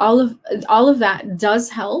 Yeah, all of that does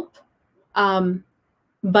help.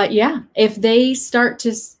 But yeah, if they start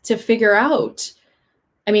to figure out,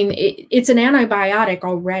 I mean, it's an antibiotic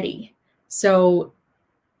already. So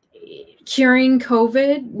curing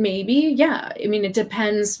COVID, maybe, yeah. I mean, it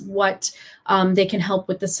depends what they can help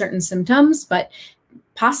with the certain symptoms, but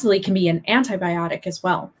possibly can be an antibiotic as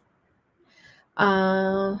well.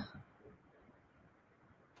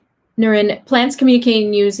 Nurin, plants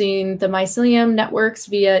communicating using the mycelium networks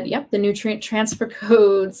via, the nutrient transfer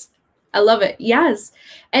codes. I love it. Yes.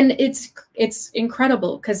 And it's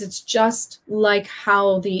incredible because it's just like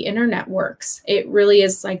how the internet works. It really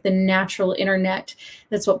is like the natural internet.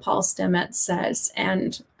 That's what Paul Stemats says.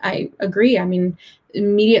 And I agree. I mean,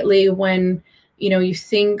 immediately when, you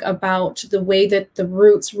think about the way that the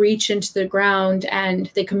roots reach into the ground and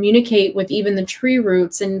they communicate with even the tree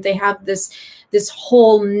roots, and they have this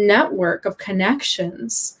whole network of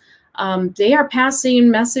connections. They are passing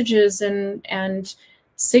messages and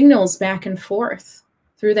signals back and forth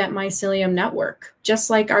through that mycelium network, just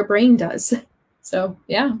like our brain does. So,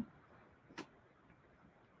 yeah.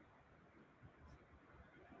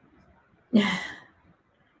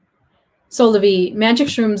 Solavi, magic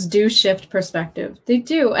shrooms do shift perspective. They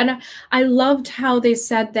do. And I loved how they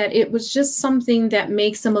said that it was just something that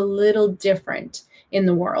makes them a little different in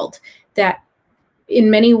the world. That in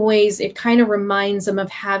many ways, it kind of reminds them of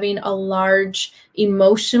having a large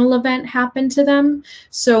emotional event happen to them.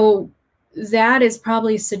 So that is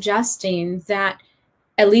probably suggesting that,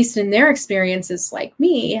 at least in their experiences like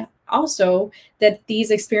me, also, that these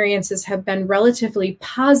experiences have been relatively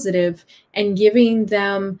positive and giving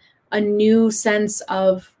them a new sense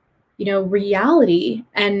of, reality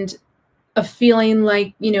and a feeling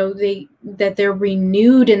like, that they're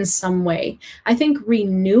renewed in some way. I think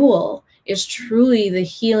renewal is truly the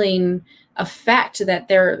healing effect that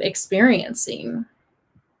they're experiencing.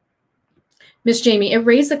 Miss Jamie, it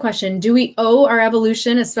raised the question, do we owe our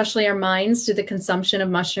evolution, especially our minds, to the consumption of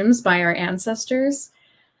mushrooms by our ancestors?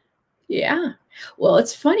 Yeah. Well,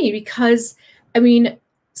 it's funny because, I mean,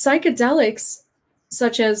 psychedelics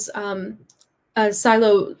such as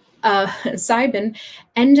psilocybin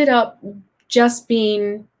ended up just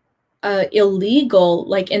being illegal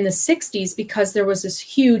like in the 60s because there was this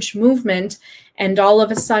huge movement, and all of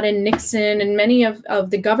a sudden Nixon and many of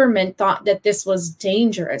the government thought that this was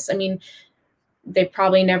dangerous. I mean, they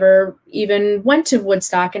probably never even went to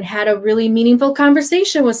Woodstock and had a really meaningful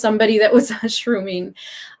conversation with somebody that was shrooming.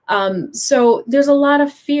 So there's a lot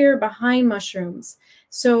of fear behind mushrooms.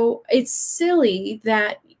 So it's silly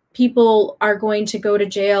that people are going to go to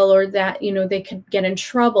jail, or that, they could get in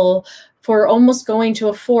trouble for almost going to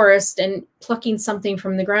a forest and plucking something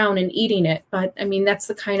from the ground and eating it. But I mean, that's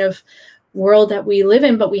the kind of world that we live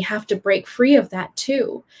in, but we have to break free of that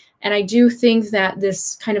too. And I do think that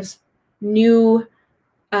this kind of new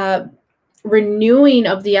renewing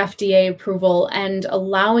of the FDA approval and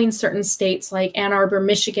allowing certain states like Ann Arbor,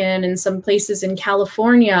 Michigan, and some places in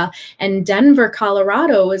California and Denver,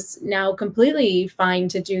 Colorado is now completely fine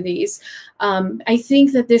to do these. I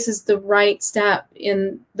think that this is the right step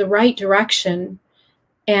in the right direction.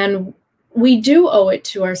 And we do owe it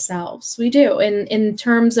to ourselves. We do, in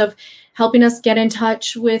terms of helping us get in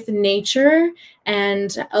touch with nature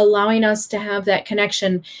and allowing us to have that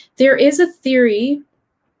connection. There is a theory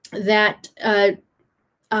that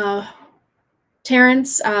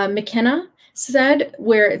Terence McKenna said,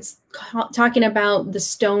 where it's talking about the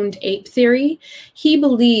stoned ape theory. He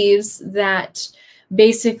believes that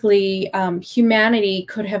basically humanity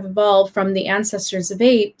could have evolved from the ancestors of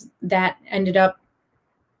apes that ended up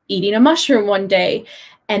eating a mushroom one day.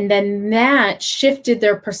 And then that shifted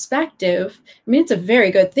their perspective. I mean, it's a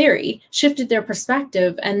very good theory, shifted their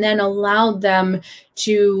perspective and then allowed them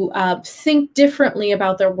to think differently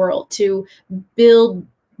about their world, to build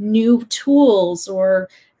new tools or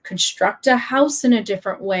construct a house in a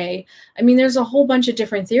different way. I mean, there's a whole bunch of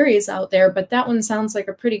different theories out there, but that one sounds like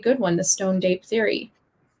a pretty good one, the stone ape theory.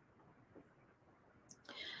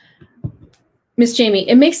 Miss Jamie,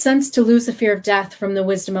 it makes sense to lose the fear of death from the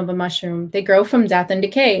wisdom of a mushroom. They grow from death and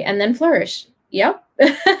decay and then flourish. Yep,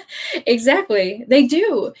 exactly. They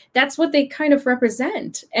do. That's what they kind of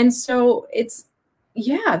represent. And so it's,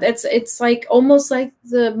 yeah, it's like almost like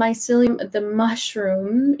the mycelium, the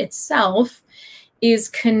mushroom itself is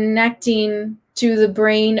connecting to the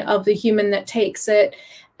brain of the human that takes it.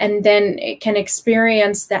 And then it can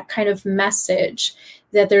experience that kind of message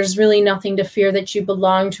that there's really nothing to fear, that you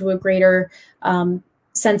belong to a greater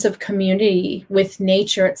sense of community with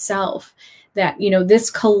nature itself, that, you know,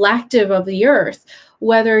 this collective of the earth,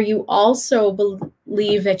 whether you also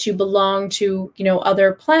believe that you belong to, you know,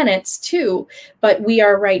 other planets too, but we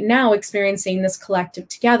are right now experiencing this collective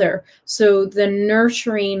together. So the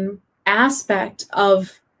nurturing aspect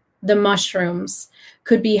of the mushrooms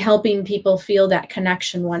could be helping people feel that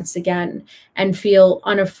connection once again and feel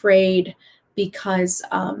unafraid, because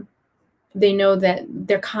they know that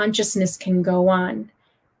their consciousness can go on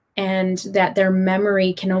and that their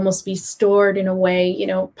memory can almost be stored in a way, you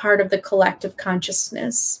know, part of the collective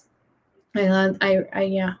consciousness. Yeah,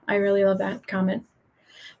 I really love that comment.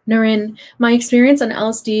 Noreen, my experience on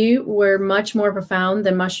LSD were much more profound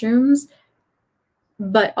than mushrooms,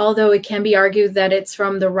 but although it can be argued that it's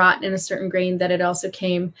from the rot in a certain grain that it also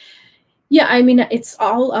came. Yeah, I mean, it's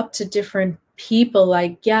all up to different people, I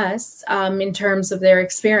guess, in terms of their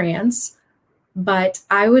experience. But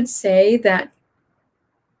I would say that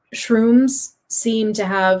shrooms seem to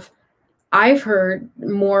have, I've heard,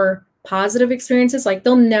 more positive experiences. Like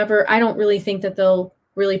they'll never, I don't really think that they'll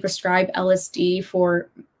really prescribe LSD for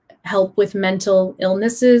help with mental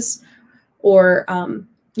illnesses or,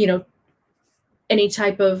 you know, any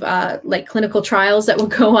type of like clinical trials that will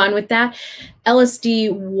go on with that.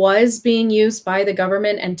 LSD was being used by the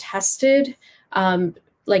government and tested.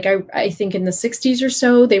 Like I think in the 60s or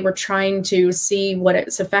so, they were trying to see what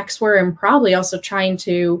its effects were, and probably also trying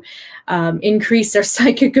to increase their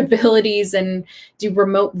psychic abilities and do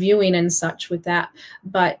remote viewing and such with that.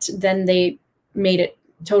 But then they made it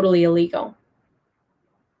totally illegal.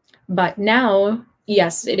 But now,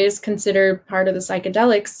 yes, it is considered part of the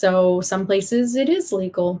psychedelics. So some places it is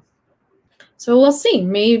legal. So we'll see,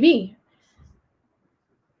 maybe.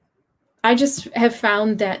 I just have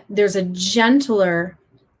found that there's a gentler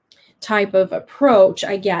type of approach,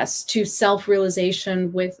 I guess, to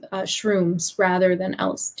self-realization with shrooms rather than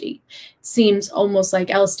LSD. It seems almost like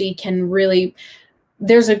LSD can really,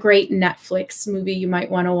 there's a great Netflix movie you might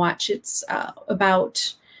want to watch. It's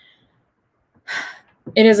about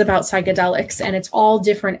psychedelics, and it's all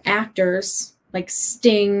different actors like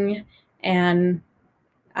Sting and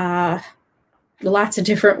lots of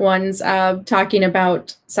different ones talking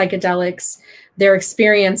about psychedelics, their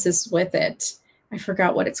experiences with it. I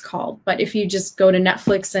forgot what it's called, but if you just go to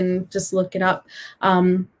Netflix and just look it up,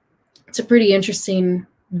 it's a pretty interesting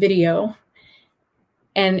video.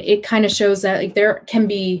 And it kind of shows that like there can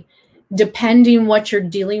be, depending what you're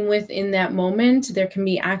dealing with in that moment, there can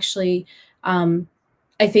be actually,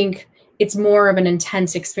 I think it's more of an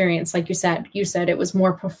intense experience. Like you said it was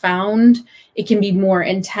more profound. It can be more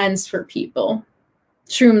intense for people.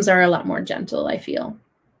 Shrooms are a lot more gentle, I feel.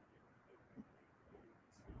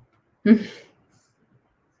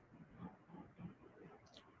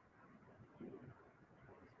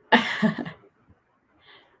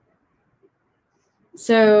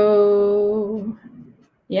 So,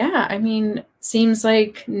 yeah, I mean, seems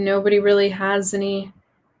like nobody really has any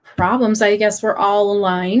problems. I guess we're all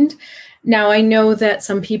aligned. Now, I know that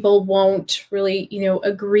some people won't really, you know,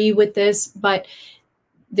 agree with this, but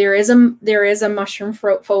there is a mushroom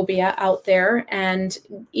phobia out there. And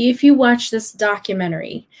if you watch this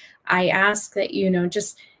documentary, I ask that, you know,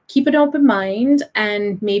 just keep an open mind,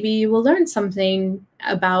 and maybe you will learn something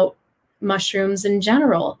about mushrooms in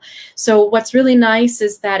general. So what's really nice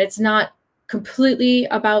is that it's not completely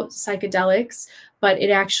about psychedelics, but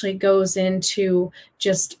it actually goes into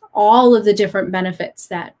just all of the different benefits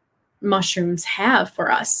that mushrooms have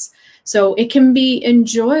for us. So it can be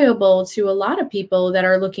enjoyable to a lot of people that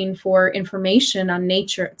are looking for information on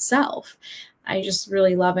nature itself. I just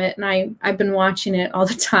really love it. And I've been watching it all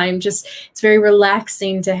the time. Just, it's very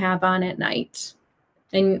relaxing to have on at night.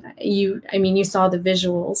 And you saw the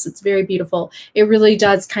visuals. It's very beautiful. It really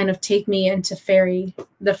does kind of take me into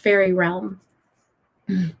the fairy realm.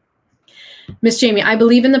 Miss Jamie, I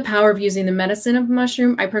believe in the power of using the medicine of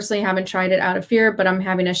mushroom. I personally haven't tried it out of fear, but I'm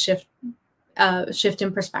having a shift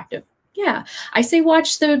in perspective. Yeah, I say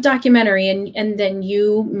watch the documentary and then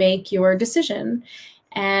you make your decision.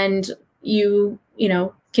 and you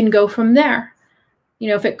know, can go from there. You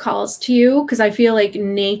know, if it calls to you, because I feel like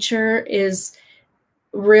nature is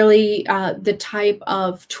really the type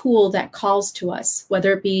of tool that calls to us,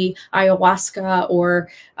 whether it be ayahuasca or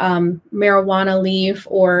marijuana leaf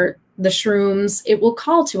or the shrooms, it will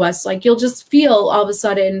call to us. Like, you'll just feel all of a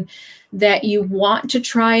sudden that you want to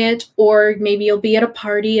try it, or maybe you'll be at a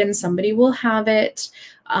party and somebody will have it.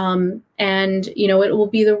 And, you know, it will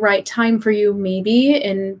be the right time for you, maybe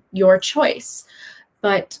in your choice.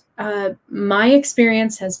 But my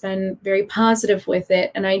experience has been very positive with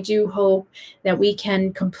it. And I do hope that we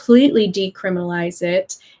can completely decriminalize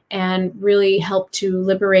it and really help to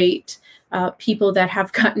liberate people that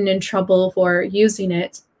have gotten in trouble for using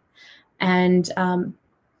it. And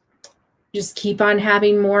just keep on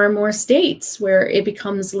having more and more states where it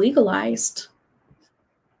becomes legalized.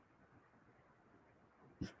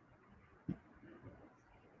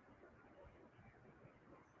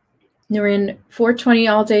 Noreen, 420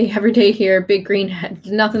 all day, every day here, big green head.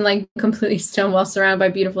 Nothing like completely stoned while surrounded by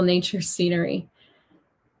beautiful nature scenery.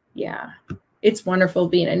 Yeah, it's wonderful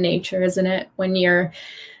being in nature, isn't it? When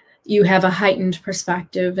you have a heightened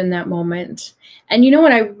perspective in that moment. And you know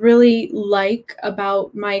what I really like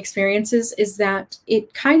about my experiences is that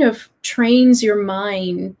it kind of trains your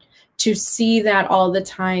mind to see that all the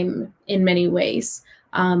time in many ways.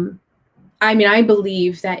 I mean, I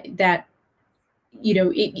believe that you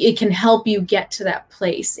know, it can help you get to that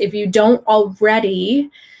place if you don't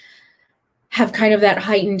already have kind of that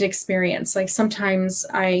heightened experience. Like, sometimes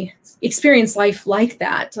I experience life like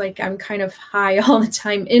that. Like, I'm kind of high all the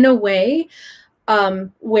time in a way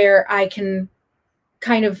where I can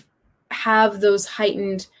kind of have those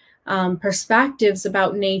heightened perspectives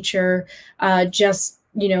about nature, just,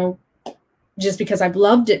 you know, just because I've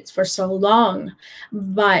loved it for so long.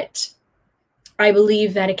 But I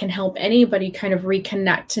believe that it can help anybody kind of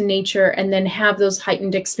reconnect to nature and then have those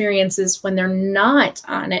heightened experiences when they're not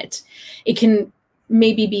on it. It can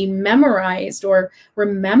maybe be memorized or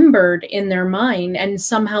remembered in their mind and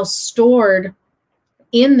somehow stored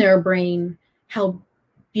in their brain how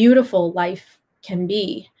beautiful life can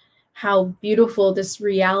be, how beautiful this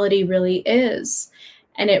reality really is.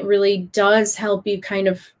 And it really does help you kind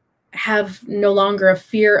of have no longer a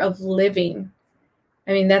fear of living.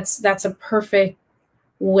 I mean, that's a perfect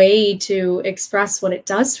way to express what it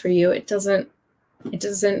does for you. It doesn't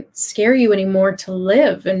scare you anymore to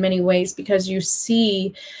live in many ways, because you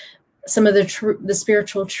see some of the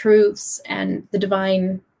spiritual truths and the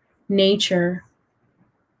divine nature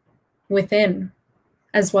within,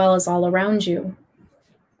 as well as all around you.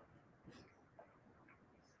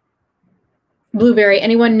 Blueberry,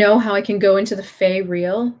 anyone know how I can go into the Fae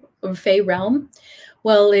realm?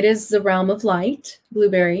 Well, it is the realm of light,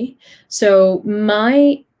 Blueberry. So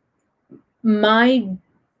my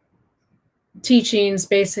teachings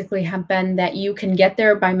basically have been that you can get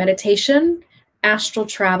there by meditation, astral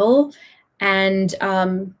travel, and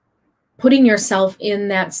putting yourself in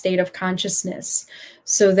that state of consciousness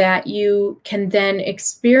so that you can then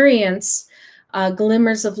experience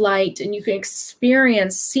glimmers of light, and you can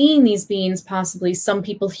experience seeing these beings possibly. Some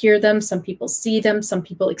people hear them, some people see them, some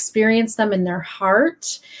people experience them in their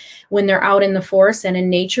heart when they're out in the forest and in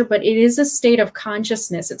nature, but it is a state of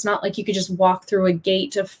consciousness. It's not like you could just walk through a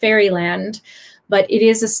gate of fairyland, but it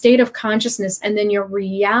is a state of consciousness, and then your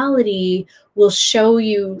reality will show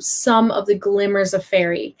you some of the glimmers of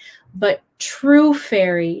Faerie. But true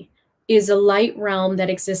Faerie is a light realm that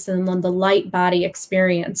exists in the light body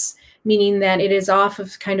experience, meaning that it is off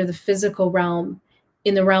of kind of the physical realm,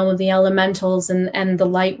 in the realm of the elementals and the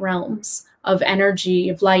light realms of energy,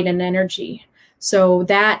 of light and energy. So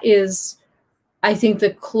that is, I think, the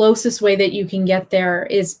closest way that you can get there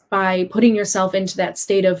is by putting yourself into that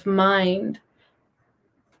state of mind.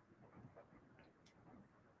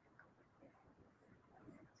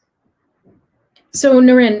 So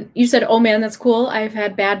Noreen, you said, oh man, that's cool. I've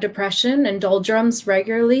had bad depression and doldrums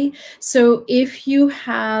regularly. So if you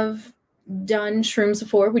have done shrooms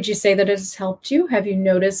before, would you say that it has helped you? Have you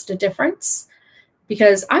noticed a difference?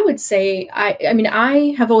 Because I would say, I mean,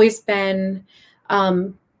 I have always been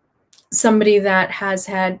somebody that has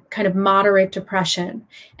had kind of moderate depression.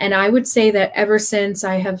 And I would say that ever since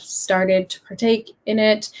I have started to partake in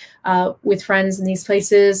it with friends in these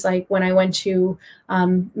places, like when I went to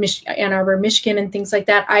Ann Arbor, Michigan and things like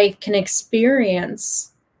that, I can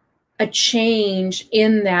experience a change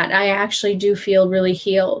in that. I actually do feel really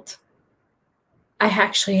healed. I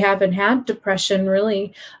actually haven't had depression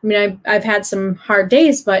really. I mean, I've had some hard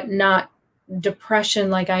days, but not depression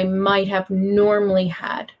like I might have normally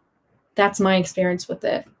had. That's my experience with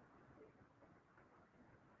it.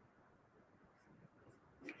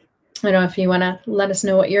 I don't know if you want to let us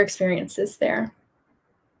know what your experience is there.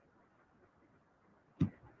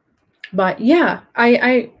 But yeah,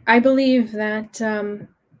 I believe that,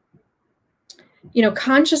 you know,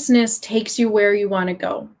 consciousness takes you where you want to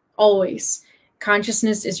go, always.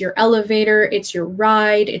 Consciousness is your elevator, it's your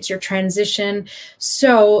ride, it's your transition.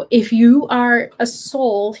 So if you are a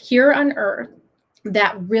soul here on Earth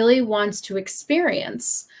that really wants to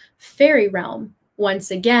experience fairy realm once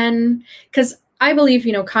again, because I believe,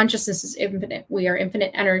 you know, consciousness is infinite. We are infinite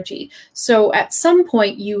energy. So at some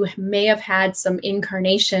point you may have had some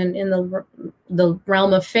incarnation in the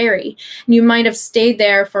realm of fairy. And you might have stayed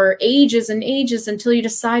there for ages and ages until you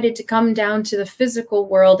decided to come down to the physical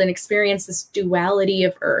world and experience this duality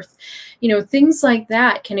of Earth. You know, things like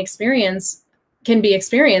that can be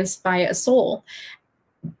experienced by a soul.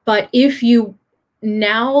 But if you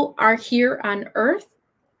now are here on Earth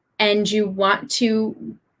and you want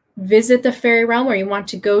to visit the fairy realm, or you want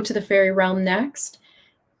to go to the fairy realm next,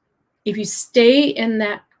 if you stay in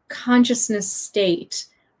that consciousness state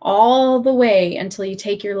all the way until you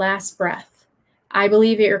take your last breath, I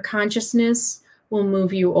believe that your consciousness will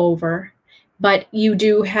move you over. But you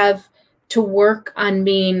do have to work on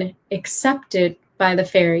being accepted by the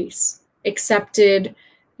fairies, accepted,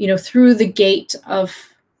 you know, through the gate of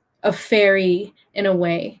fairy in a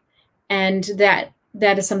way. And that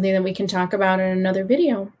is something that we can talk about in another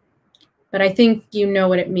video. But I think you know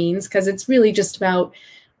what it means, because it's really just about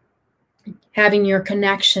having your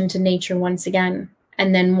connection to nature once again,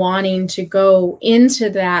 and then wanting to go into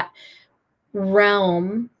that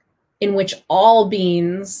realm in which all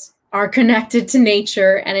beings are connected to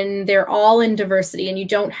nature, and they're all in diversity, and you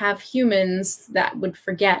don't have humans that would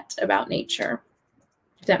forget about nature,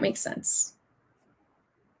 if that makes sense.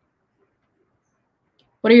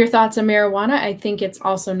 What are your thoughts on marijuana? I think it's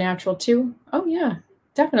also natural too. Oh yeah.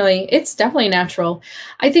 Definitely. It's definitely natural.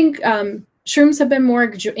 I think shrooms have been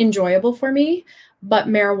more enjoyable for me, but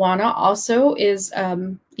marijuana also is,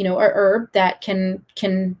 you know, a herb that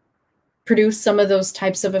can produce some of those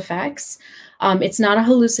types of effects. It's not a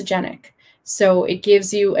hallucinogenic. So it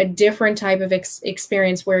gives you a different type of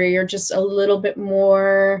experience where you're just a little bit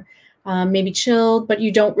more maybe chilled, but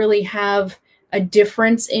you don't really have a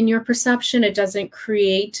difference in your perception. It doesn't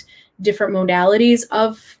create different modalities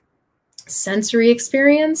of sensory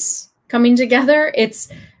experience coming together. It's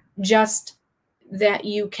just that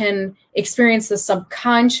you can experience the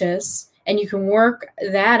subconscious, and you can work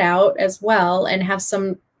that out as well and have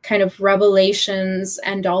some kind of revelations,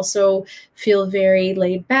 and also feel very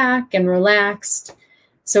laid back and relaxed.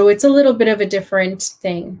 So it's a little bit of a different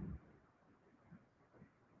thing.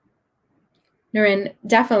 Nurin,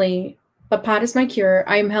 definitely. But pot is my cure.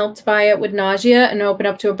 I am helped by it with nausea and open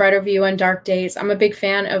up to a brighter view on dark days. I'm a big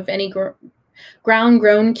fan of any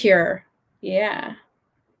ground-grown cure. Yeah.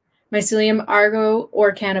 Mycelium, argo,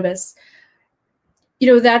 or cannabis. You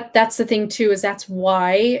know, that's the thing too, is that's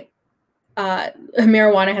why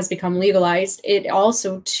marijuana has become legalized. It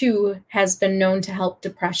also too has been known to help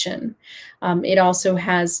depression. It also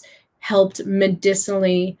has helped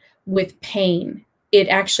medicinally with pain. It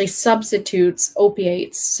actually substitutes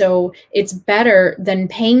opiates. So it's better than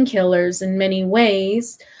painkillers in many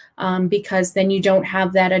ways, because then you don't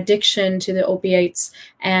have that addiction to the opiates.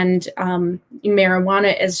 And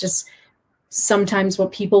marijuana is just sometimes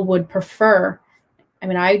what people would prefer. I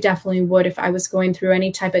mean, I definitely would if I was going through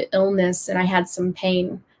any type of illness and I had some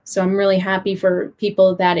pain. So I'm really happy for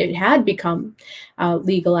people that it had become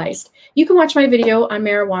legalized. You can watch my video on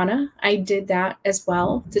marijuana. I did that as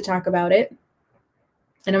well to talk about it.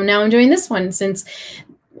 And I'm doing this one since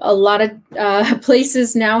a lot of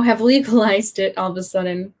places now have legalized it all of a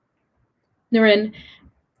sudden. Nurin,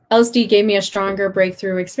 LSD gave me a stronger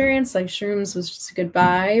breakthrough experience. Like shrooms was just a good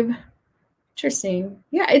vibe. Interesting.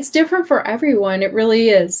 Yeah, it's different for everyone. It really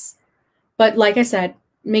is. But like I said,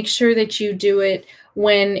 make sure that you do it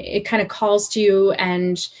when it kind of calls to you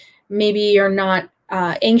and maybe you're not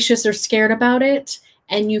anxious or scared about it,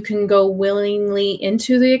 and you can go willingly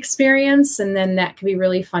into the experience, and then that can be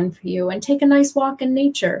really fun for you. And take a nice walk in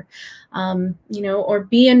nature, you know, or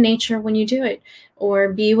be in nature when you do it,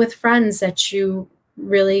 or be with friends that you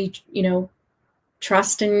really, you know,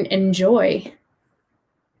 trust and enjoy.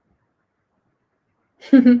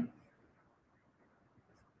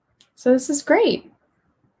 So this is great.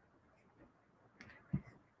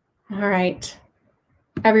 All right.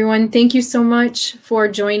 Everyone, thank you so much for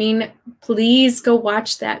joining. Please go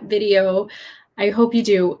watch that video. I hope you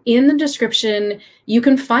do. In the description, you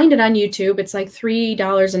can find it on YouTube. It's like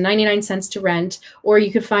 $3.99 to rent, or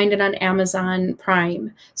you could find it on Amazon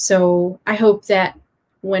Prime. So I hope that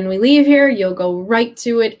when we leave here, you'll go right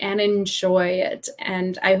to it and enjoy it.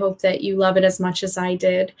 And I hope that you love it as much as I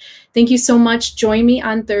did. Thank you so much. Join me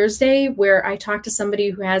on Thursday, where I talk to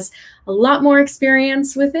somebody who has a lot more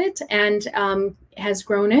experience with it and has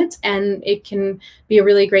grown it. And it can be a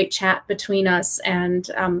really great chat between us. And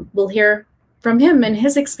we'll hear from him and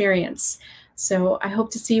his experience. So I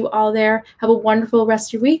hope to see you all there. Have a wonderful rest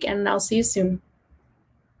of your week, and I'll see you soon.